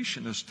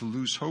temptation is to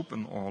lose hope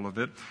in all of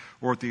it,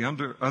 or at the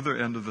other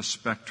end of the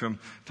spectrum,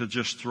 to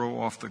just throw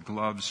off the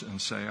gloves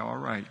and say, all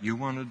right, you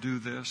want to do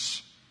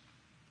this?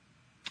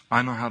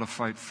 I know how to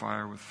fight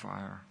fire with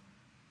fire.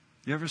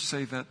 You ever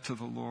say that to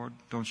the Lord?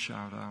 Don't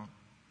shout out.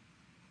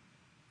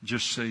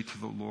 Just say to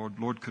the Lord,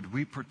 Lord, could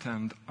we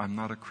pretend I'm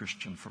not a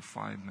Christian for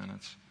 5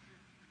 minutes?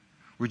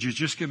 Would you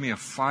just give me a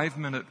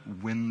 5-minute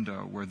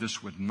window where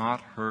this would not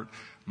hurt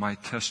my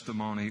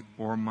testimony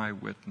or my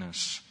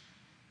witness?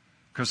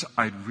 Because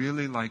I'd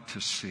really like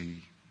to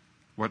see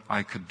what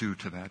I could do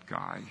to that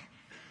guy.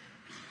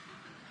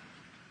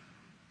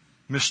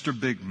 Mr.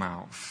 Big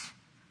Mouth,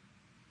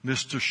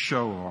 Mr.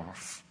 Show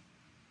Off,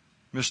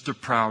 Mr.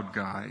 Proud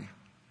Guy,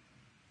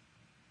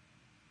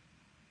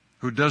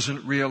 who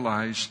doesn't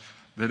realize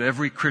that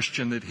every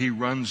Christian that he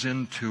runs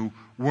into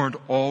weren't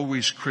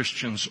always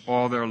Christians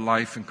all their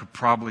life and could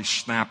probably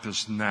snap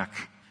his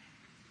neck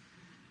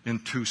in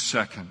 2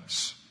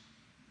 seconds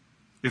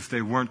if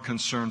they weren't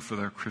concerned for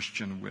their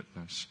Christian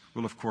witness.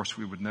 Well, of course,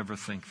 we would never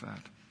think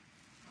that.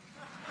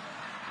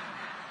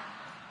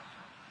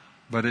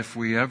 But if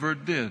we ever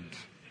did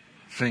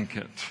think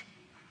it,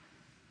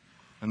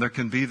 and there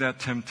can be that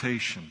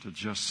temptation to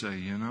just say,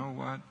 you know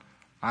what?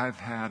 I've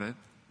had it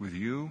with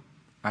you.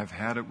 I've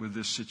had it with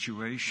this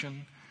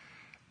situation.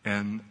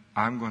 And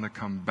I'm going to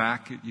come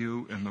back at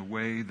you in the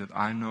way that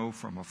I know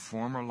from a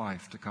former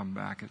life to come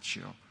back at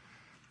you.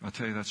 I'll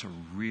tell you, that's a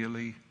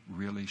really,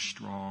 really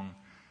strong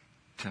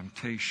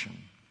temptation.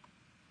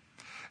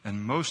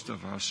 And most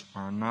of us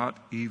are not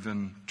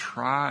even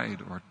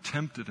tried or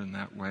tempted in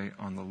that way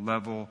on the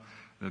level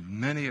that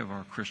many of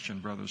our Christian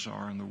brothers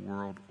are in the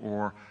world,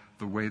 or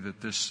the way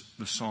that the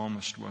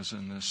psalmist was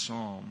in this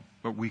psalm.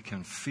 But we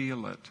can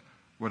feel it,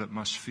 what it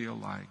must feel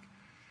like.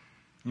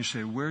 You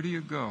say, where do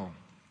you go?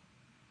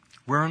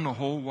 Where in the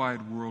whole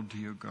wide world do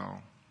you go?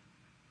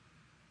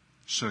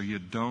 So you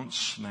don't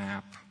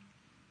snap,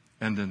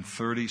 and in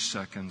 30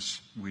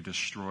 seconds we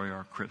destroy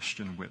our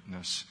Christian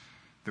witness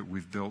that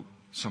we've built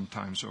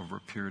sometimes over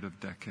a period of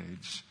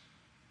decades.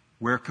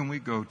 Where can we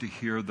go to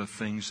hear the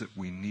things that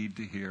we need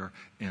to hear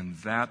in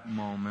that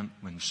moment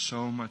when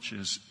so much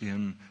is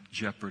in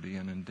jeopardy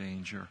and in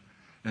danger?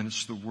 And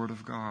it's the Word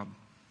of God.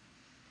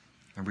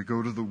 And we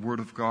go to the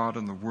Word of God,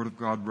 and the Word of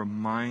God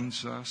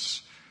reminds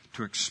us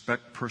to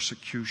expect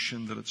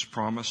persecution that it's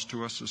promised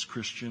to us as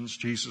Christians.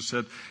 Jesus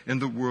said, in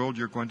the world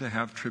you're going to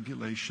have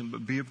tribulation,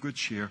 but be of good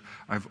cheer.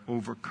 I've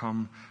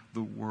overcome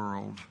the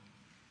world.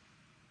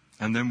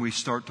 And then we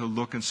start to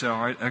look and say,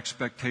 all right,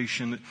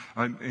 expectation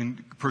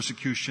in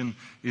persecution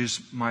is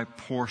my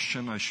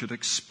portion. I should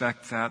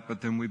expect that.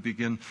 But then we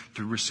begin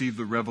to receive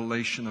the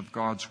revelation of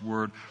God's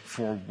Word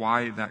for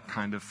why that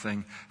kind of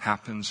thing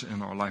happens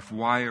in our life.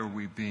 Why are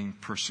we being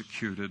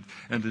persecuted?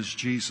 And as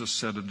Jesus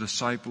said, a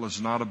disciple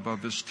is not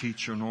above his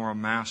teacher, nor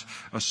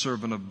a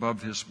servant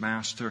above his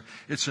master.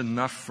 It's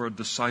enough for a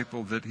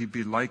disciple that he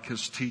be like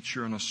his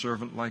teacher and a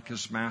servant like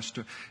his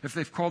master. If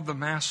they've called the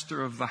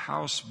master of the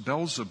house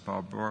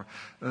Beelzebub or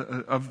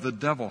of the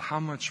devil, how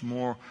much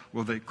more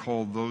will they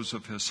call those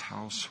of his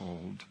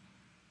household?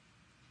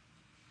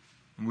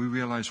 And we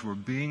realize we're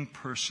being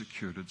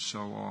persecuted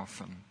so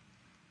often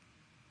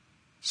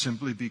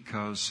simply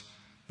because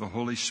the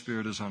Holy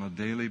Spirit is on a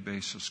daily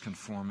basis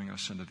conforming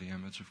us into the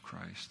image of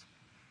Christ.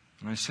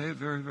 And I say it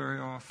very, very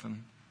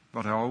often,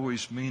 but I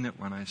always mean it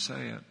when I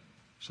say it,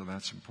 so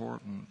that's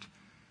important.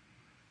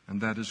 And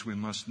that is, we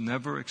must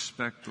never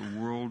expect the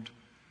world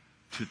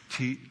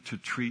to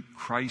treat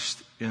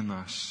Christ in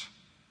us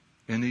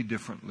any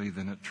differently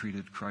than it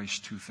treated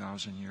Christ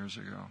 2,000 years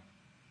ago.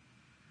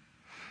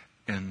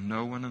 And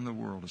no one in the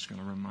world is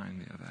going to remind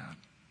me of that.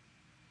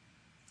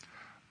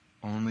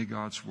 Only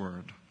God's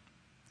Word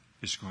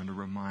is going to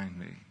remind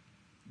me.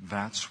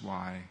 That's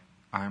why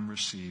I'm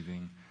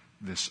receiving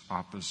this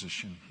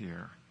opposition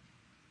here.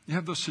 You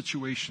have those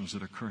situations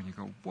that occur and you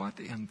go, what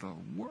in the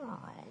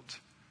world?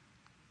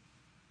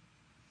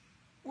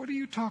 What are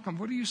you talking?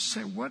 What do you say?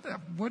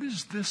 What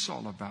is this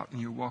all about? And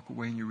you walk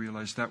away and you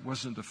realize that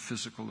wasn't a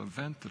physical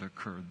event that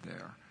occurred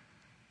there.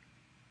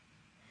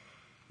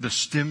 The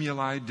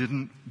stimuli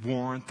didn't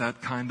warrant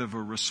that kind of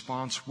a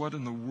response. What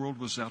in the world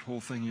was that whole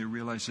thing? You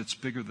realize it's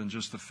bigger than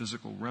just the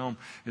physical realm.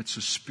 It's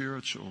a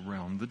spiritual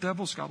realm. The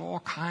devil's got all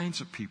kinds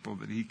of people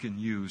that he can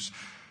use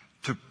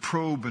to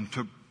probe and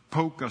to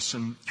poke us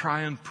and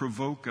try and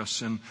provoke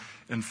us and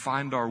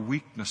find our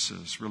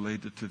weaknesses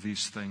related to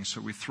these things.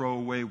 So we throw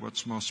away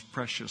what's most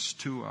precious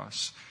to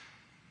us.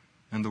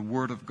 And the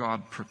Word of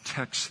God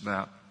protects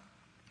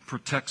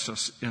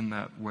us in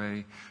that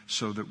way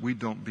so that we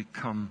don't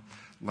become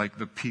like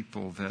the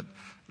people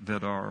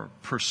that are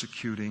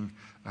persecuting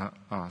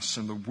us.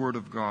 And the Word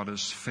of God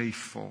is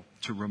faithful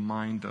to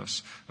remind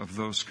us of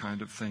those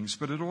kind of things.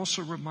 But it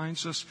also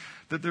reminds us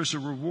that there's a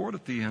reward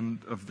at the end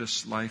of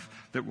this life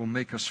that will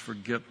make us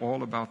forget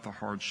all about the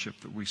hardship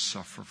that we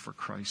suffer for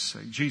Christ's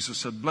sake. Jesus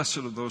said, "Blessed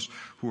are those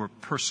who are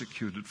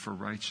persecuted for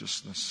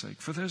righteousness'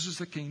 sake, for theirs is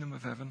the kingdom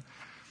of heaven.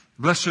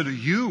 Blessed are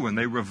you when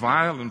they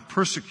revile and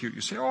persecute you,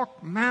 say all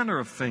manner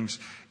of things,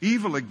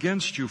 evil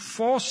against you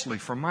falsely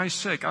for my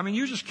sake." I mean,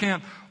 you just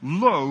can't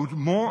load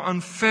more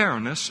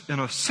unfairness in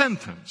a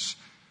sentence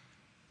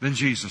than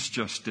Jesus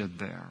just did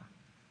there.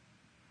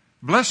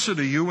 Blessed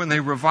are you when they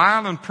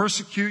revile and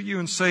persecute you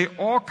and say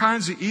all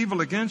kinds of evil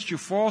against you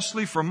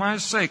falsely for my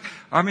sake.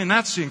 I mean,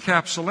 that's the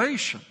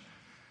encapsulation.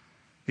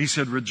 He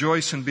said,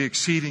 "Rejoice and be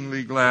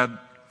exceedingly glad,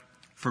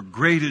 for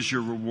great is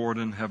your reward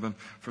in heaven,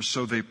 for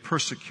so they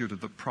persecuted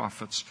the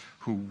prophets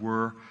who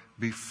were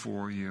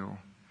before you."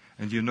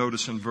 And you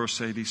notice in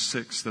verse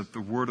 86 that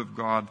the Word of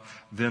God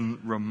then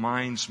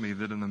reminds me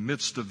that in the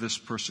midst of this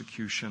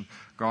persecution,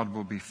 God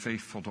will be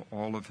faithful to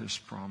all of His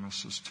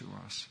promises to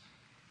us.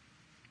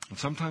 And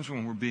sometimes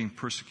when we're being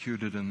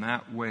persecuted in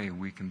that way,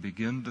 we can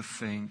begin to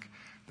think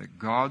that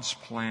God's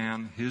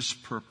plan, His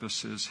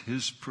purposes,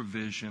 His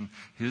provision,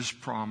 His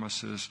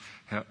promises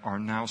are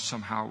now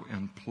somehow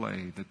in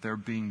play, that they're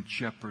being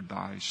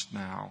jeopardized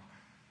now.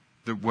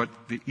 That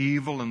what the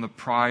evil and the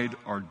pride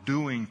are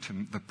doing to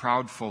me, the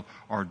proudful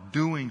are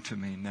doing to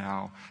me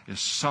now, is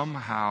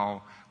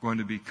somehow going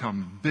to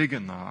become big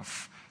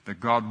enough that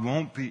God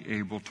won't be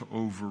able to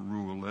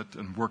overrule it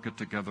and work it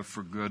together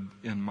for good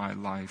in my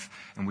life.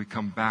 And we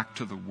come back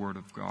to the Word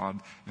of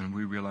God and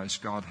we realize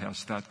God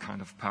has that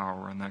kind of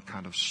power and that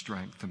kind of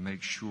strength to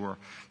make sure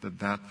that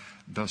that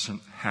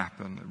doesn't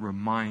happen. It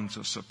reminds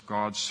us of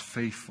God's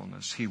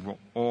faithfulness. He will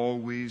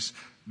always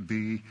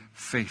be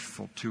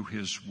faithful to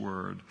His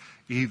Word,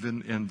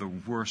 even in the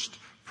worst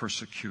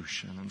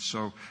persecution. And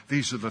so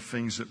these are the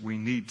things that we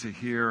need to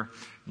hear.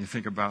 You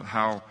think about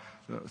how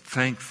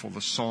thankful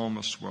the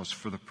psalmist was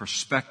for the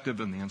perspective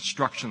and the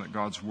instruction that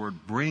God's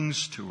Word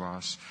brings to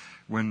us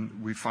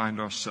when we find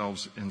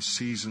ourselves in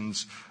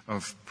seasons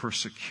of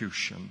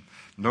persecution.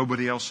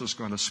 Nobody else is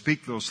going to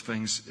speak those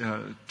things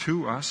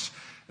to us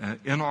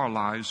in our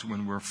lives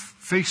when we're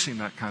facing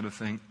that kind of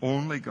thing.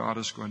 Only God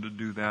is going to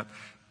do that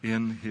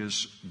in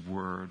His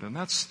Word. And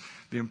that's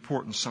the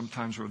importance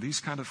sometimes where these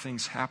kind of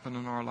things happen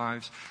in our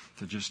lives,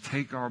 to just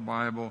take our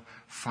Bible,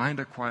 find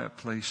a quiet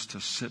place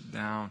to sit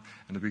down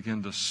and to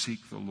begin to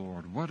seek the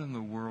Lord. What in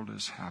the world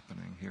is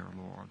happening here,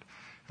 Lord?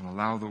 And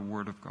allow the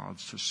Word of God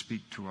to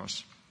speak to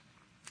us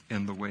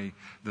in the way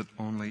that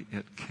only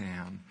it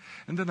can.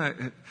 And then I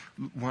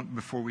want,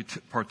 before we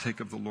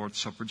partake of the Lord's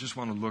Supper, just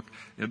want to look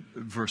at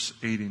verse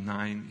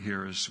 89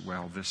 here as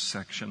well, this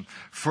section.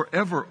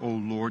 "Forever, O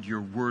Lord,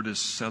 your word is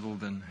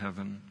settled in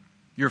heaven.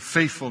 Your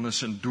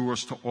faithfulness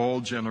endures to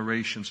all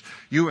generations.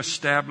 You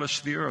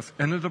establish the earth,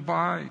 and it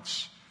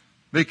abides.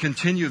 They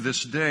continue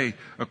this day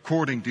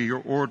according to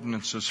your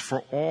ordinances,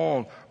 for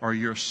all are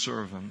your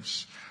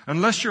servants.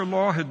 Unless your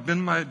law had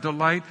been my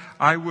delight,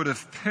 I would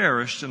have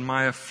perished in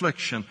my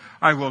affliction.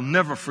 I will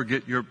never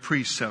forget your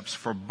precepts,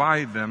 for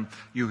by them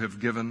you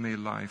have given me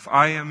life.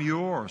 I am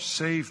yours,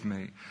 save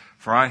me,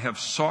 for I have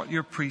sought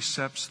your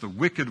precepts. The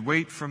wicked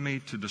wait for me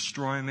to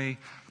destroy me,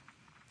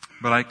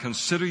 but I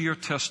consider your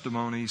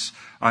testimonies.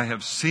 I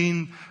have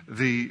seen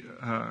the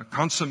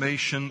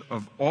consummation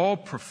of all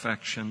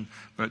perfection,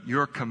 but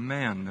your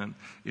commandment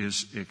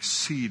is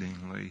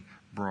exceedingly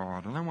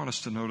broad." And I want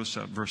us to notice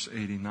that verse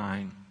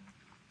 89.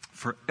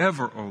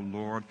 "Forever, O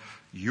Lord,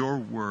 your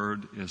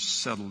word is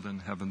settled in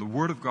heaven." The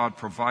Word of God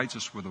provides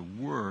us with a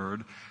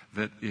word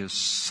that is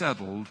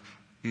settled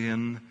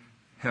in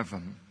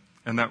heaven.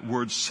 And that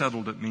word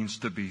settled, it means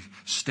to be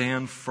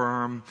stand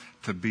firm,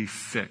 to be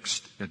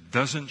fixed. It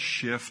doesn't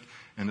shift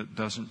and it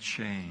doesn't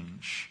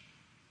change.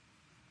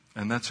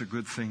 And that's a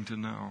good thing to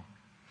know.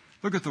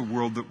 Look at the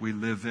world that we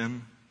live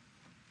in.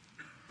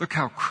 Look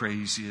how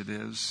crazy it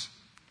is,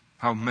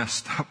 how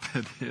messed up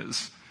it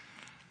is.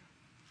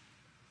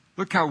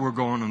 Look how we're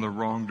going in the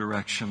wrong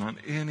direction on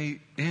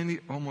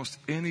almost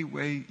any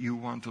way you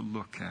want to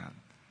look at.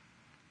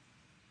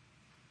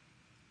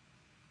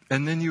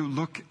 And then you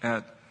look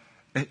at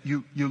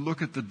you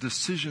look at the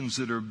decisions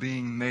that are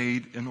being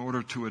made in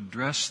order to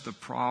address the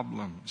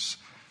problems.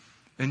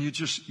 And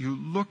you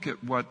look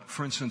at what,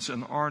 for instance,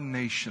 in our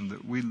nation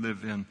that we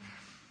live in,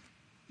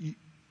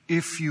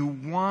 if you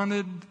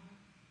wanted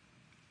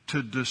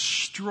to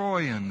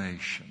destroy a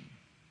nation,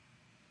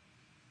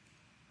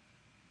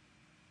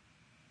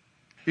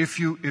 If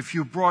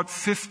you brought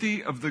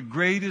 50 of the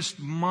greatest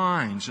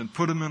minds and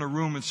put them in a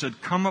room and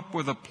said, come up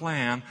with a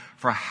plan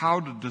for how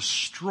to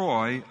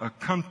destroy a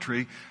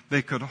country,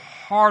 they could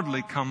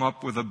hardly come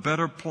up with a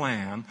better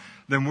plan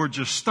than we're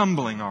just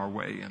stumbling our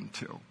way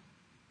into.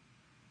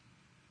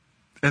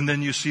 And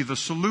then you see the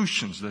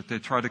solutions that they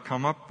try to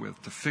come up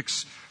with to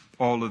fix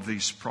all of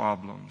these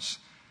problems.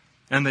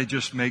 And they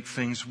just make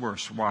things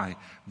worse. Why?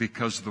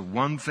 Because the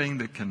one thing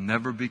that can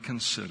never be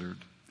considered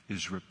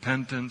is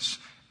repentance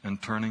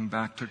and turning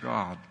back to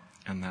God.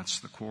 And that's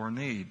the core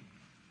need.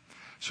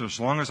 So as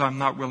long as I'm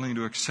not willing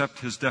to accept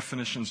his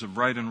definitions of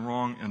right and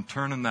wrong and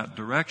turn in that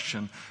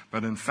direction,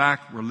 but in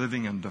fact we're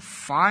living in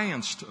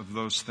defiance of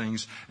those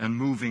things and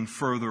moving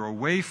further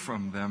away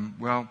from them,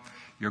 well,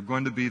 you're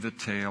going to be the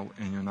tail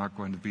and you're not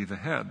going to be the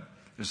head,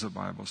 as the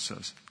Bible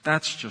says.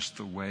 That's just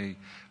the way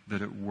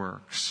that it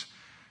works.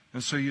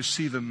 And so you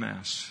see the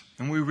mess.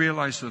 And we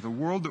realize that the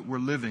world that we're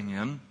living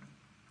in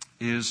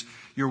is,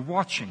 you're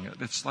watching it.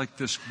 It's like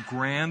this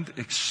grand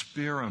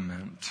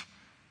experiment.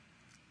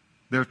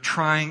 They're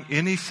trying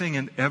anything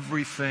and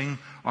everything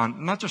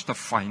on not just a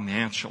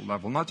financial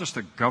level, not just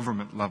a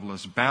government level,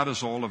 as bad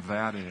as all of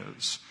that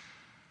is,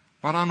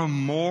 but on a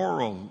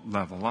moral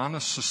level, on a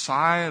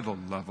societal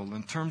level,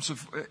 in terms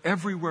of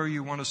everywhere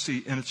you want to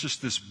see. And it's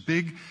just this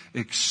big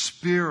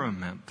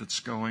experiment that's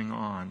going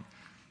on.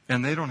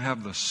 And they don't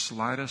have the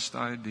slightest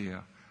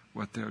idea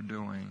what they're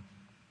doing.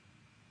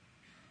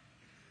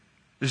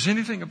 Does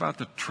anything about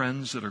the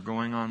trends that are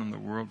going on in the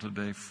world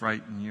today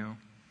frighten you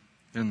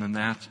in the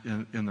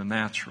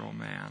natural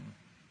man?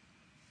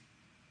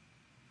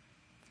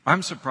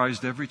 I'm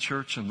surprised every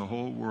church in the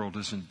whole world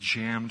isn't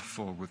jammed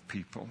full with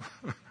people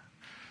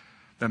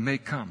that may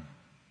come.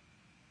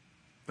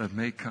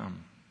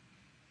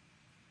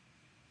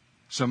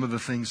 Some of the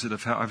things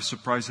that I'm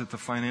surprised that the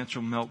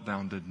financial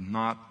meltdown did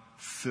not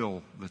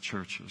fill the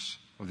churches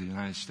of the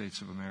United States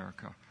of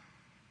America.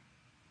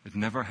 It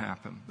never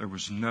happened. There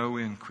was no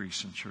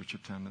increase in church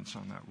attendance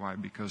on that. Why?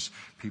 Because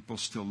people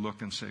still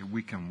look and say,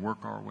 we can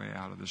work our way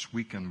out of this.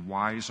 We can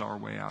wise our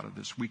way out of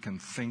this. We can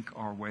think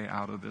our way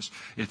out of this.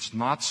 It's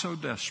not so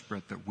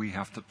desperate that we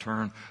have to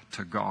turn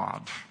to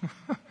God.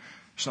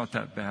 It's not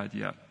that bad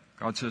yet.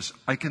 God says,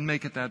 I can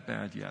make it that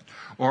bad yet.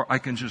 Or I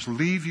can just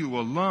leave you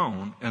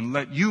alone and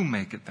let you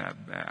make it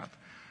that bad.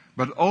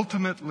 But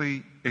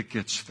ultimately, it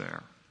gets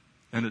there.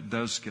 And it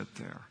does get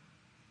there.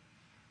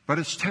 But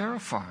it's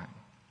terrifying.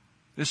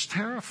 It's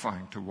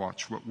terrifying to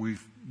watch what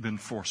we've been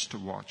forced to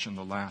watch in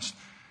the last,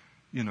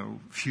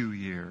 few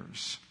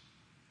years.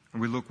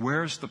 And we look,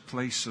 where's the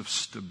place of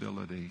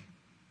stability?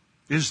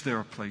 Is there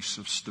a place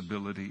of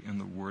stability in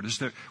the world?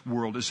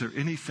 Is there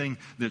anything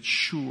that's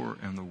sure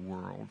in the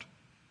world?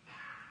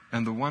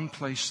 And the one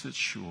place that's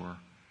sure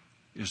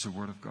is the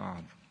Word of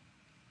God.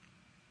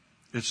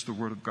 It's the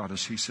Word of God,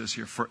 as he says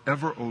here,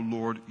 forever, O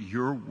Lord,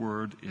 your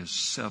word is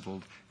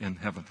settled in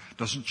heaven.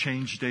 Doesn't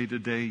change day to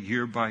day,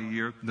 year by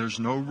year. There's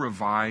no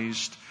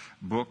revised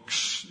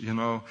books.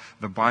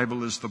 The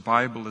Bible is the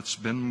Bible. It's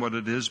been what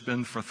it has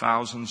been for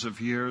thousands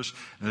of years.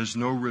 There's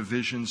no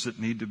revisions that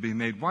need to be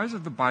made. Why is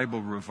the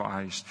Bible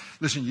revised?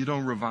 Listen, you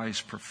don't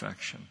revise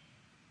perfection.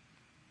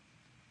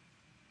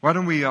 Why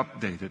don't we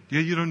update it?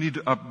 You don't need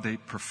to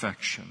update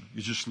perfection.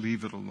 You just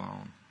leave it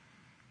alone.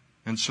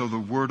 And so the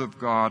Word of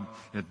God,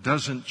 it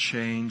doesn't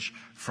change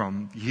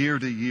from year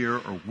to year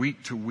or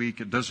week to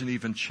week. It doesn't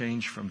even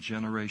change from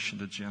generation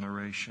to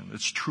generation.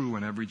 It's true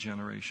in every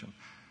generation.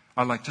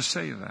 I like to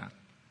say that.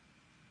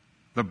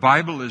 The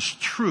Bible is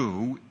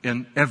true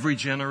in every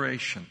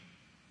generation.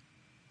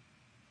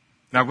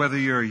 Now, whether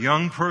you're a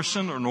young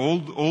person or an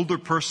older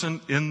person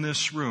in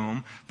this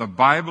room, the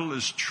Bible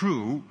is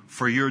true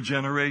for your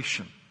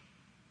generation.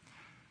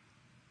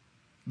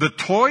 The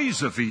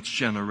toys of each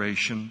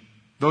generation,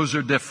 those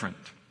are different.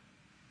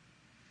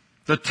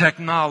 The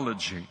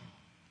technology,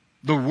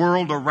 the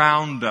world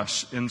around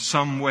us in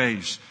some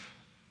ways,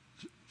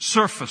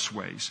 surface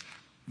ways,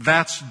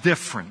 that's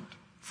different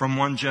from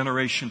one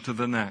generation to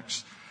the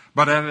next.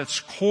 But at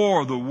its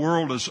core, the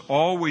world is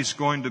always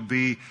going to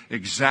be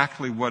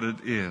exactly what it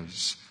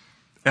is.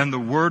 And the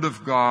Word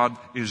of God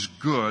is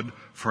good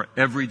for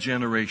every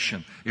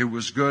generation. It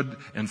was good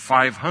in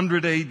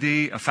 500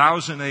 AD,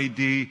 1000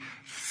 AD,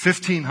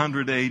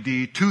 1500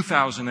 AD,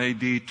 2000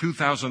 AD,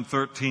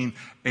 2013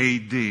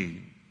 AD.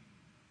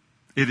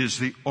 It is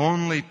the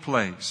only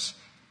place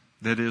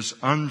that is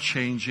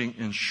unchanging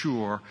and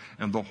sure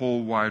in the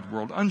whole wide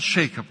world.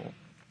 Unshakable,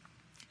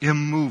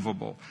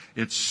 immovable.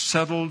 It's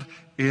settled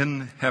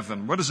in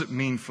heaven. What does it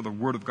mean for the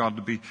Word of God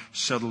to be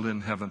settled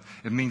in heaven?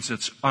 It means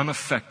it's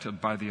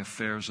unaffected by the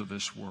affairs of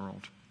this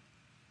world.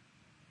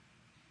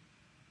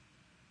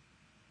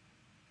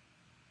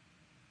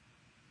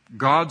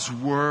 God's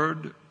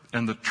Word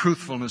and the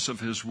truthfulness of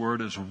His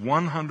Word is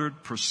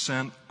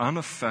 100%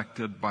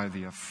 unaffected by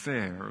the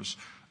affairs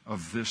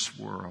of this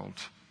world.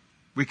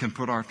 We can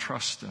put our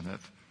trust in it.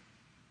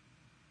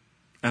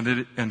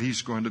 And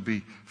He's going to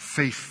be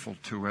faithful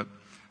to it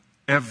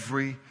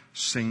every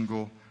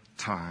single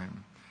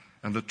time.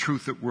 And the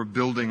truth that we're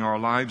building our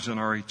lives and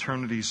our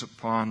eternities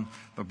upon,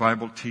 the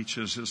Bible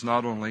teaches, is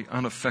not only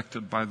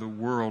unaffected by the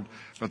world,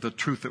 but the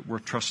truth that we're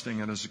trusting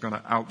in is going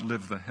to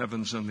outlive the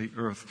heavens and the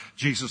earth.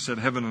 Jesus said,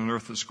 heaven and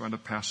earth is going to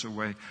pass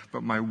away,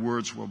 but my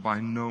words will by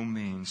no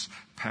means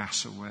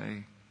pass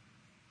away.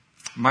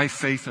 My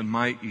faith and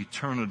my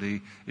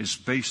eternity is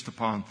based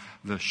upon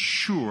the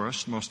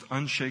surest, most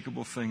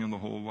unshakable thing in the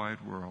whole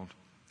wide world,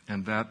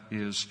 and that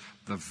is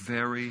the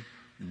very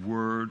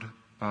Word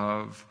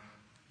of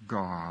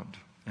God.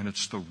 And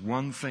it's the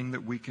one thing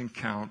that we can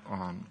count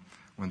on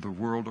when the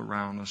world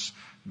around us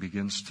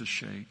begins to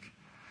shake.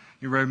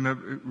 You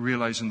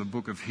realize in the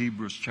book of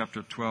Hebrews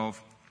chapter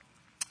 12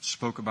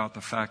 spoke about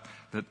the fact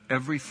that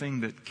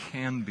everything that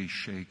can be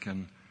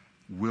shaken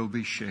will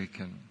be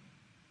shaken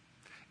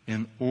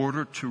in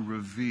order to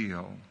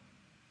reveal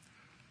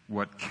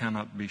what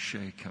cannot be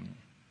shaken.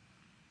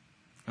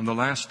 In the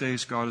last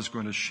days, God is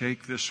going to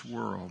shake this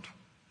world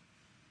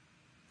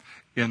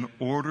in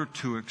order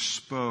to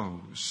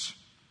expose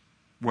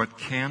what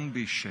can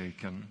be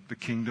shaken, the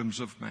kingdoms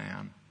of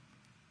man,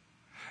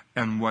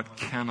 and what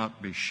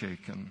cannot be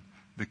shaken,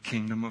 the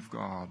kingdom of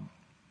God.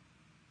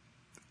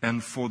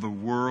 And for the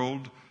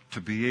world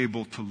to be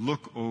able to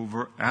look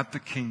over at the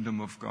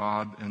kingdom of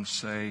God and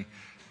say,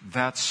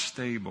 that's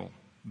stable,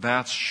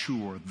 that's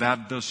sure,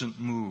 that doesn't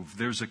move.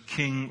 There's a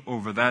king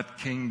over that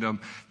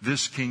kingdom.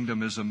 This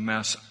kingdom is a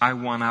mess. I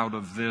want out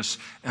of this,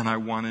 and I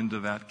want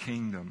into that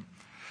kingdom.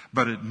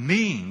 But it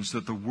means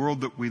that the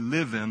world that we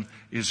live in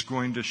is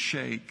going to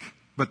shake,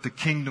 but the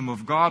kingdom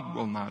of God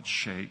will not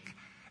shake.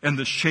 And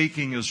the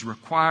shaking is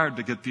required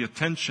to get the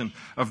attention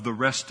of the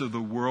rest of the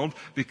world,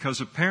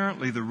 because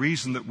apparently the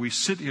reason that we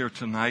sit here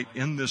tonight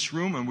in this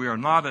room and we are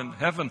not in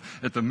heaven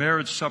at the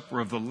marriage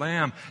supper of the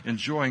Lamb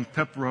enjoying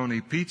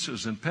pepperoni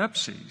pizzas and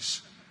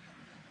Pepsis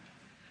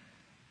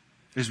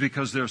is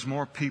because there's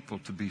more people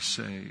to be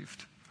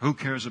saved. Who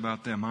cares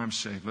about them? I'm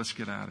saved. Let's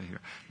get out of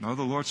here. No,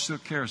 the Lord still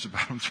cares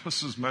about them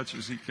just as much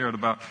as He cared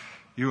about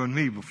you and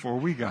me before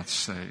we got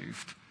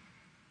saved.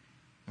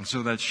 And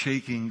so that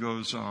shaking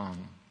goes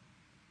on.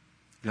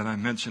 Yet I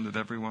mention it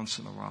every once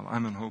in a while.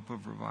 I'm in hope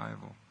of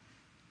revival.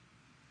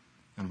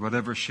 And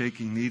whatever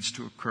shaking needs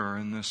to occur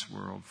in this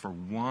world for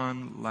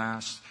one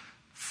last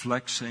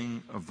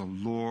flexing of the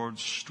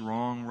Lord's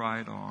strong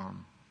right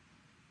arm,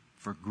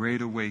 for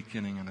great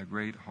awakening and a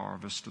great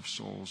harvest of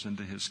souls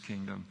into His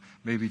kingdom,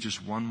 maybe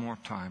just one more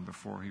time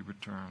before He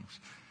returns,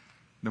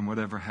 then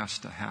whatever has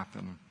to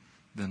happen,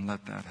 then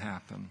let that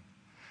happen.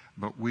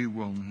 But we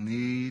will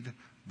need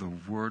the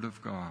Word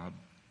of God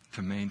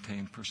to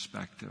maintain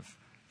perspective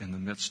in the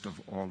midst of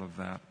all of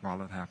that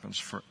while it happens.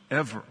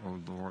 Forever, O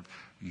Lord,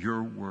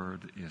 your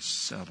word is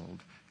settled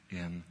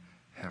in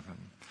heaven.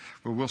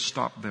 Well, we'll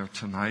stop there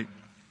tonight,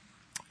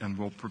 and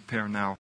we'll prepare now